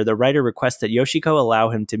the letter, the writer requests that Yoshiko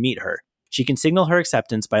allow him to meet her. She can signal her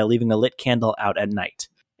acceptance by leaving a lit candle out at night.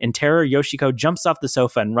 In terror, Yoshiko jumps off the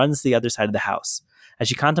sofa and runs to the other side of the house. As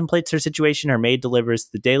she contemplates her situation, her maid delivers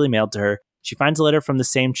the Daily Mail to her. She finds a letter from the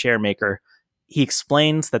same chair maker. He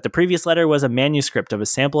explains that the previous letter was a manuscript of a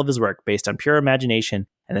sample of his work based on pure imagination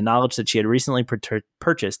and the knowledge that she had recently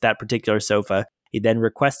purchased that particular sofa. He then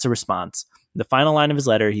requests a response. In the final line of his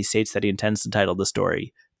letter, he states that he intends to title the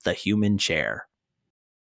story, The Human Chair.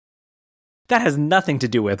 That has nothing to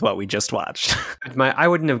do with what we just watched. I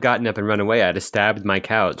wouldn't have gotten up and run away. I'd have stabbed my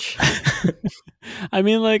couch. I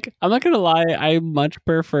mean, like, I'm not going to lie. I much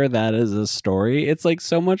prefer that as a story. It's like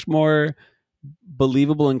so much more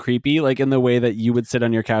believable and creepy, like in the way that you would sit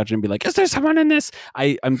on your couch and be like, is there someone in this?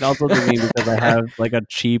 I'm also thinking because I have like a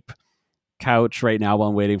cheap couch right now while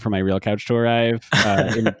I'm waiting for my real couch to arrive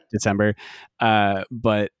in December.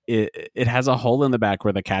 But it has a hole in the back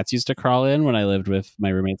where the cats used to crawl in when I lived with my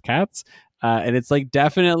roommate's cats. And it's like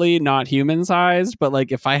definitely not human sized, but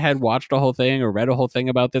like if I had watched a whole thing or read a whole thing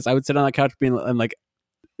about this, I would sit on the couch and like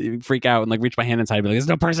freak out and like reach my hand inside and be like, there's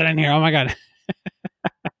no person in here. Oh my God.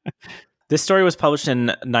 This story was published in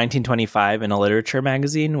 1925 in a literature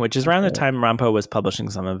magazine, which is around the time Rampo was publishing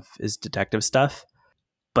some of his detective stuff.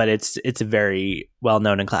 But it's a very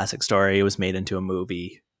well-known and classic story. It was made into a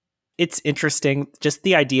movie. It's interesting. Just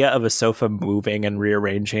the idea of a sofa moving and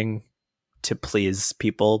rearranging to please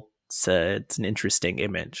people. It's an interesting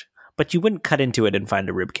image. But you wouldn't cut into it and find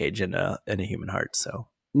a ribcage in a human heart. So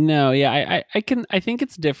no, yeah, I think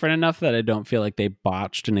it's different enough that I don't feel like they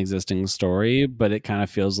botched an existing story, but it kind of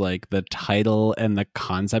feels like the title and the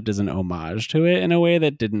concept is an homage to it in a way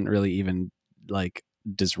that didn't really even like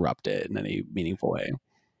disrupt it in any meaningful way.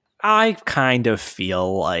 I kind of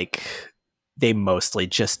feel like they mostly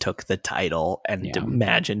just took the title and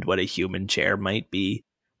imagined what a human chair might be.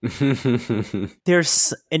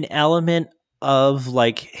 There's an element of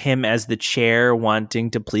like him as the chair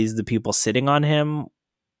wanting to please the people sitting on him,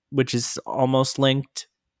 which is almost linked.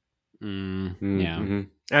 Yeah.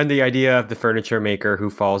 And the idea of the furniture maker who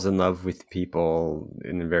falls in love with people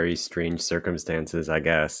in very strange circumstances, I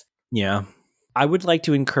guess. Yeah. I would like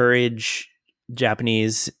to encourage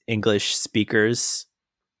Japanese English speakers,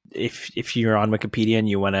 if you're on Wikipedia and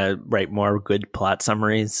you want to write more good plot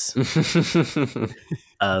summaries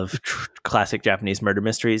of classic Japanese murder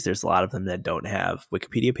mysteries, there's a lot of them that don't have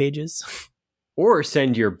Wikipedia pages. Or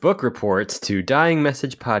send your book reports to Dying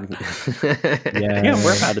Message Pod. Yeah,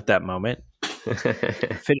 we're about at that moment.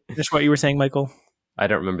 Finish what you were saying, Michael. I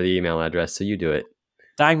don't remember the email address, so you do it.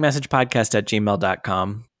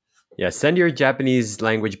 dyingmessagepodcast@gmail.com. Yeah, send your Japanese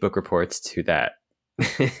language book reports to that.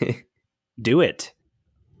 Do it.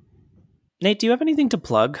 Nate, do you have anything to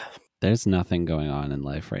plug? There's nothing going on in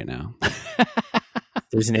life right now.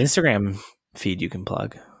 There's an Instagram feed you can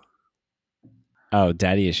plug. Oh,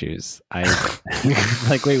 daddy issues. I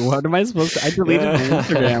like, wait, what am I supposed to? I deleted my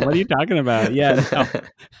Instagram. What are you talking about? Yeah, no,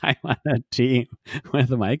 I'm on a team with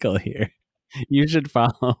Michael here. You should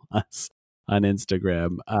follow us on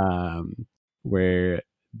Instagram, where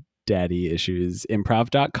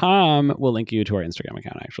daddyissuesimprov.com will link you to our Instagram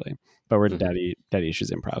account, actually. But we're daddy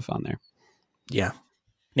issues improv on there. Yeah.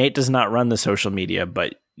 Nate does not run the social media,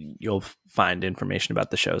 but you'll find information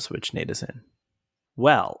about the shows which Nate is in.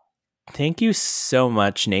 Well, thank you so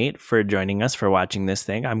much, Nate, for joining us, for watching this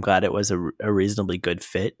thing. I'm glad it was a reasonably good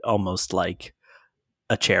fit, almost like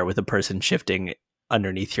a chair with a person shifting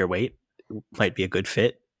underneath your weight. Might be a good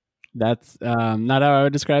fit. That's not how I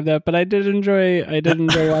would describe that, but I did enjoy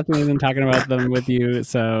watching these and talking about them with you.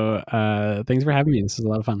 So thanks for having me. This was a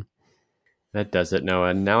lot of fun. That does it,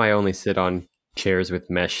 Noah. Now I only sit on chairs with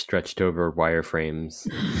mesh stretched over wireframes.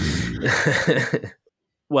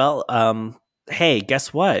 Well, hey,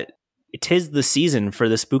 guess what? It is the season for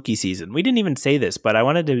the spooky season. We didn't even say this, but I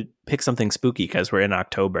wanted to pick something spooky because we're in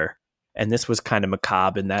October. And this was kind of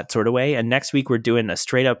macabre in that sort of way. And next week, we're doing a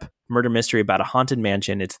straight up murder mystery about a haunted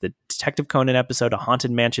mansion. It's the Detective Conan episode, A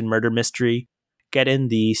Haunted Mansion Murder Mystery. Get in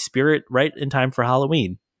the spirit right in time for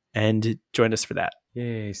Halloween and join us for that.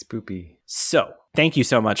 Yay, spoopy. So thank you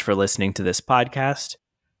so much for listening to this podcast.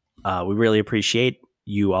 We really appreciate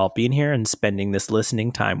you all being here and spending this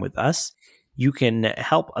listening time with us. You can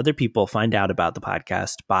help other people find out about the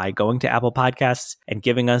podcast by going to Apple Podcasts and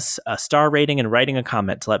giving us a star rating and writing a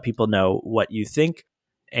comment to let people know what you think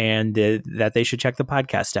and that they should check the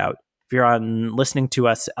podcast out. If you're listening to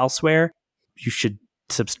us elsewhere, you should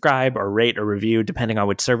subscribe or rate or review depending on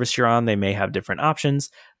which service you're on. They may have different options,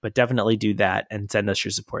 but definitely do that and send us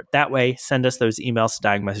your support that way. Send us those emails to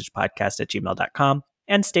dyingmessagepodcast@gmail.com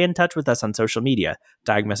and stay in touch with us on social media.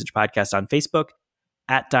 Dying Message Podcast on Facebook,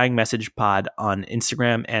 at Dying Message Pod on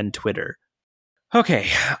Instagram and Twitter. Okay,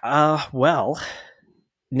 well,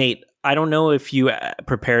 Nate, I don't know if you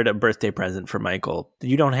prepared a birthday present for Michael.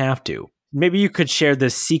 You don't have to. Maybe you could share the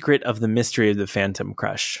secret of the mystery of the Phantom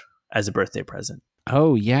Crush as a birthday present.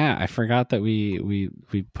 Oh yeah, I forgot that we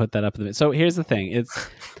put that up. So here's the thing: it's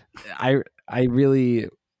I really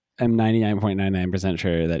am 99.99%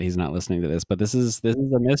 sure that he's not listening to this, but this is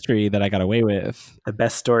a mystery that I got away with. The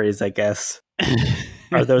best stories, I guess,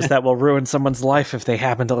 are those that will ruin someone's life if they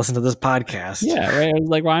happen to listen to this podcast. Yeah, right. I was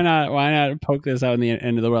like, why not poke this out in the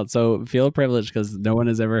end of the world? So feel privileged because no one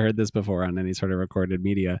has ever heard this before on any sort of recorded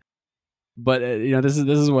media. But this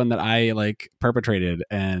is one that I like perpetrated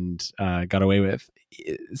and got away with.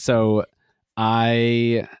 So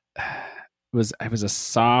I was a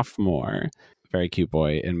sophomore, very cute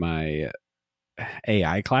boy in my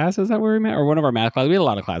AI class. Is that where we met? Or one of our math classes? We had a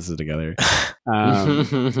lot of classes together.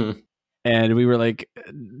 And we were like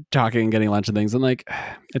talking and getting lunch and things. And like,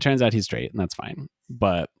 it turns out he's straight and that's fine.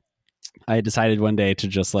 But I decided one day to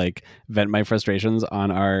just like vent my frustrations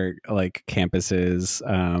on our like campus's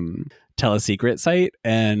tell a secret site.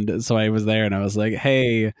 And so I was there and I was like,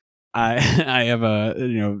 hey, I have a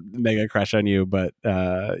mega crush on you, but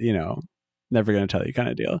never gonna tell you kind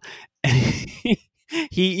of deal.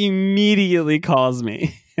 He immediately calls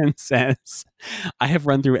me and says, I have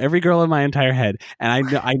run through every girl in my entire head and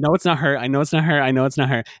I know it's not her. I know it's not her. I know it's not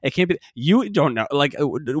her. It can't be. You don't know. Like,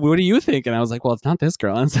 what do you think? And I was like, well, it's not this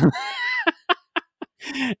girl. And, so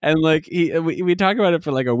and like we talk about it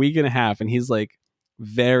for like a week and a half and he's like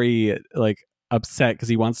very like upset because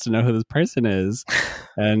he wants to know who this person is.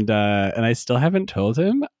 And I still haven't told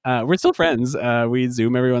him. We're still friends. We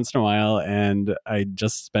Zoom every once in a while, and I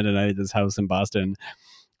just spent a night at his house in Boston.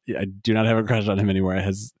 I do not have a crush on him anymore.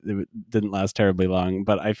 It didn't last terribly long,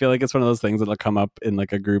 but I feel like it's one of those things that'll come up in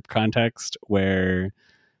like a group context where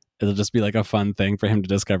it'll just be like a fun thing for him to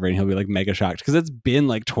discover, and he'll be like mega shocked because it's been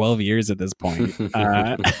like 12 years at this point.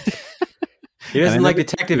 He doesn't like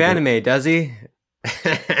detective anime, does he?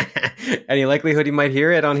 Any likelihood he might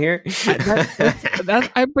hear it on here?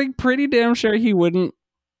 I'm pretty damn sure he wouldn't.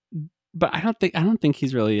 But I don't think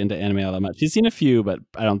he's really into anime all that much. He's seen a few, but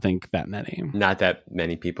I don't think that many. Not that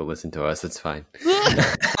many people listen to us. It's fine.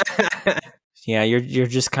 Yeah, you're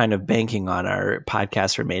just kind of banking on our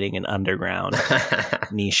podcast remaining an underground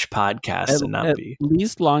niche podcast and not be at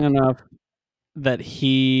least long enough that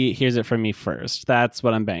he hears it from me first. That's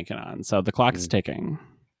what I'm banking on. So the clock's ticking.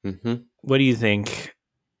 Mm-hmm. What do you think?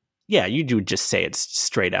 Yeah, you do just say it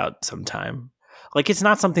straight out sometime. Like, it's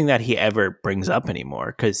not something that he ever brings up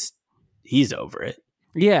anymore because he's over it.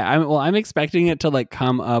 Yeah, I'm expecting it to like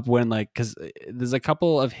come up when because there's a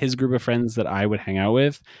couple of his group of friends that I would hang out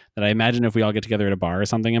with that I imagine if we all get together at a bar or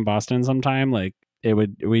something in Boston sometime, like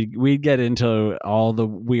we'd get into all the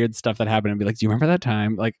weird stuff that happened and be like, do you remember that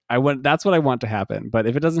time? Like that's what I want to happen. But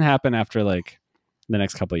if it doesn't happen after like the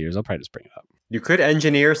next couple of years, I'll probably just bring it up. You could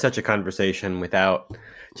engineer such a conversation without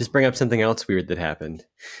just bring up something else weird that happened.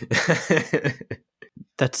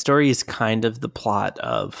 That story is kind of the plot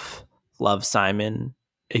of Love, Simon,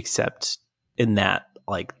 except in that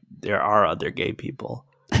like there are other gay people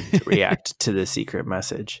to react to the secret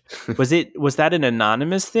message. Was that an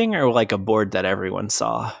anonymous thing or like a board that everyone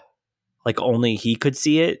saw? Like only he could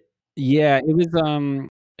see it? Yeah, it was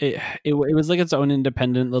it was like its own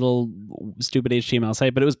independent little stupid HTML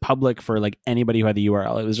site, but it was public for like anybody who had the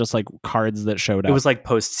URL. It was just like cards that showed up. It was like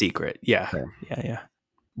post secret. Yeah. Sure. Yeah.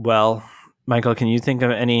 Well, Michael, can you think of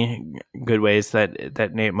any good ways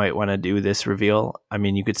that Nate might want to do this reveal? I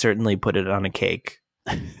mean, you could certainly put it on a cake.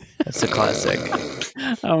 That's a classic.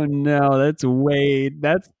 Oh no, that's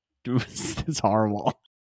horrible.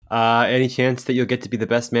 Any chance that you'll get to be the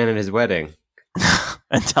best man at his wedding?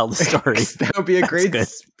 And tell the story. That would be a great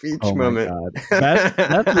speech moment.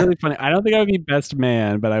 That's really funny. I don't think I would be best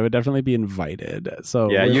man, but I would definitely be invited. So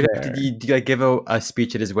yeah, you'd have to give a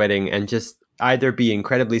speech at his wedding and just either be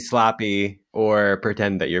incredibly sloppy or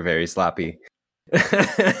pretend that you're very sloppy.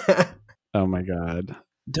 Oh my god.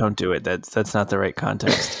 Don't do it. That's not the right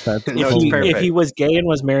context. If he was gay and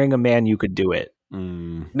was marrying a man, you could do it.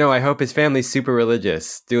 No, I hope his family's super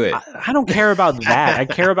religious. Do it. I don't care about that. I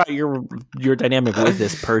care about your dynamic with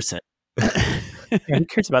this person. Who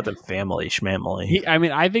cares about the family, schmamily?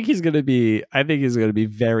 I think he's gonna be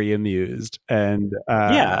very amused, and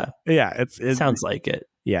it sounds like it.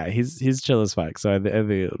 Yeah, he's chill as fuck, so I think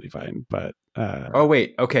it'll be fine. But oh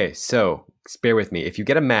wait, okay, so bear with me. If you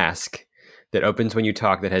get a mask that opens when you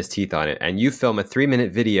talk that has teeth on it, and you film a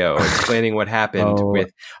 3-minute video explaining what happened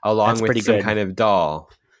along with some kind of doll,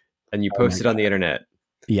 and you post it on the internet.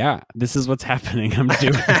 Yeah, this is what's happening. I'm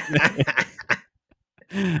doing it.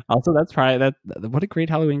 Also, that's probably what a great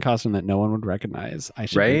Halloween costume that no one would recognize. I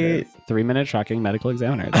should be the 3-minute shocking medical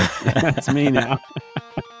examiner. That's me now.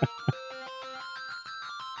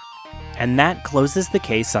 And that closes the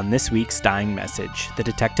case on this week's Dying Message, the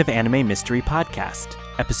Detective Anime Mystery Podcast,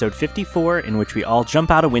 episode 54, in which we all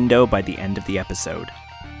jump out a window by the end of the episode.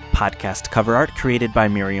 Podcast cover art created by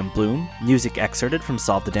Miriam Bloom, music excerpted from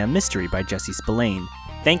Solve the Damn Mystery by Jesse Spillane.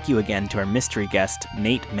 Thank you again to our mystery guest,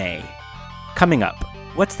 Nate May. Coming up,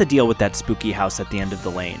 what's the deal with that spooky house at the end of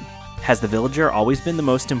the lane? Has the villager always been the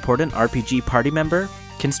most important RPG party member?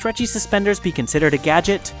 Can stretchy suspenders be considered a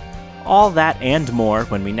gadget? All that and more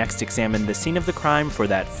when we next examine the scene of the crime for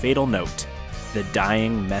that fatal note, the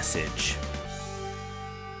dying message.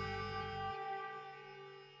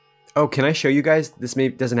 Oh, can I show you guys? This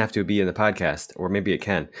doesn't have to be in the podcast, or maybe it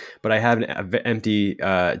can. But I have an empty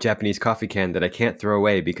Japanese coffee can that I can't throw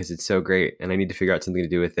away because it's so great, and I need to figure out something to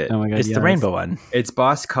do with it. Oh my god! It's the rainbow one. It's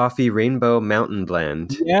Boss Coffee Rainbow Mountain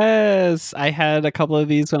Blend. Yes, I had a couple of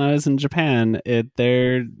these when I was in Japan.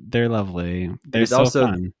 They're lovely. They're so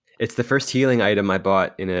fun. It's the first healing item I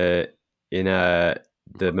bought in the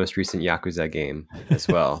most recent Yakuza game as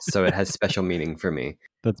well. So it has special meaning for me.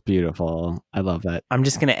 That's beautiful. I love that. I'm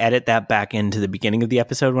just going to edit that back into the beginning of the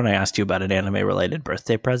episode when I asked you about an anime-related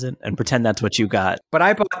birthday present and pretend that's what you got. But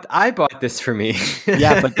I bought this for me.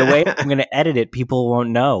 Yeah, but the way I'm going to edit it, people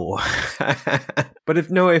won't know. But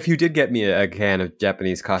if you did get me a can of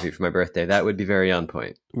Japanese coffee for my birthday, that would be very on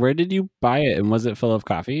point. Where did you buy it, and was it full of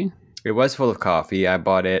coffee? It was full of coffee. I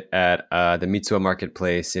bought it at the Mitsuo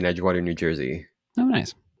Marketplace in Edgewater, New Jersey. Oh,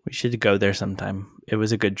 nice. We should go there sometime. It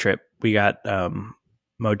was a good trip. We got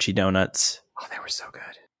mochi donuts. Oh, they were so good.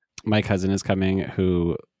 My cousin is coming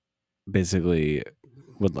who basically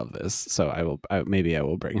would love this. So maybe I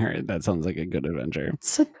will bring her. That sounds like a good adventure.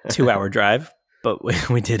 It's a 2-hour drive, but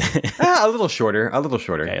we did it. A little shorter.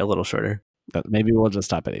 Okay, a little shorter. But maybe we'll just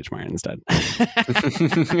stop at H Mart instead.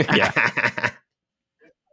 Yeah.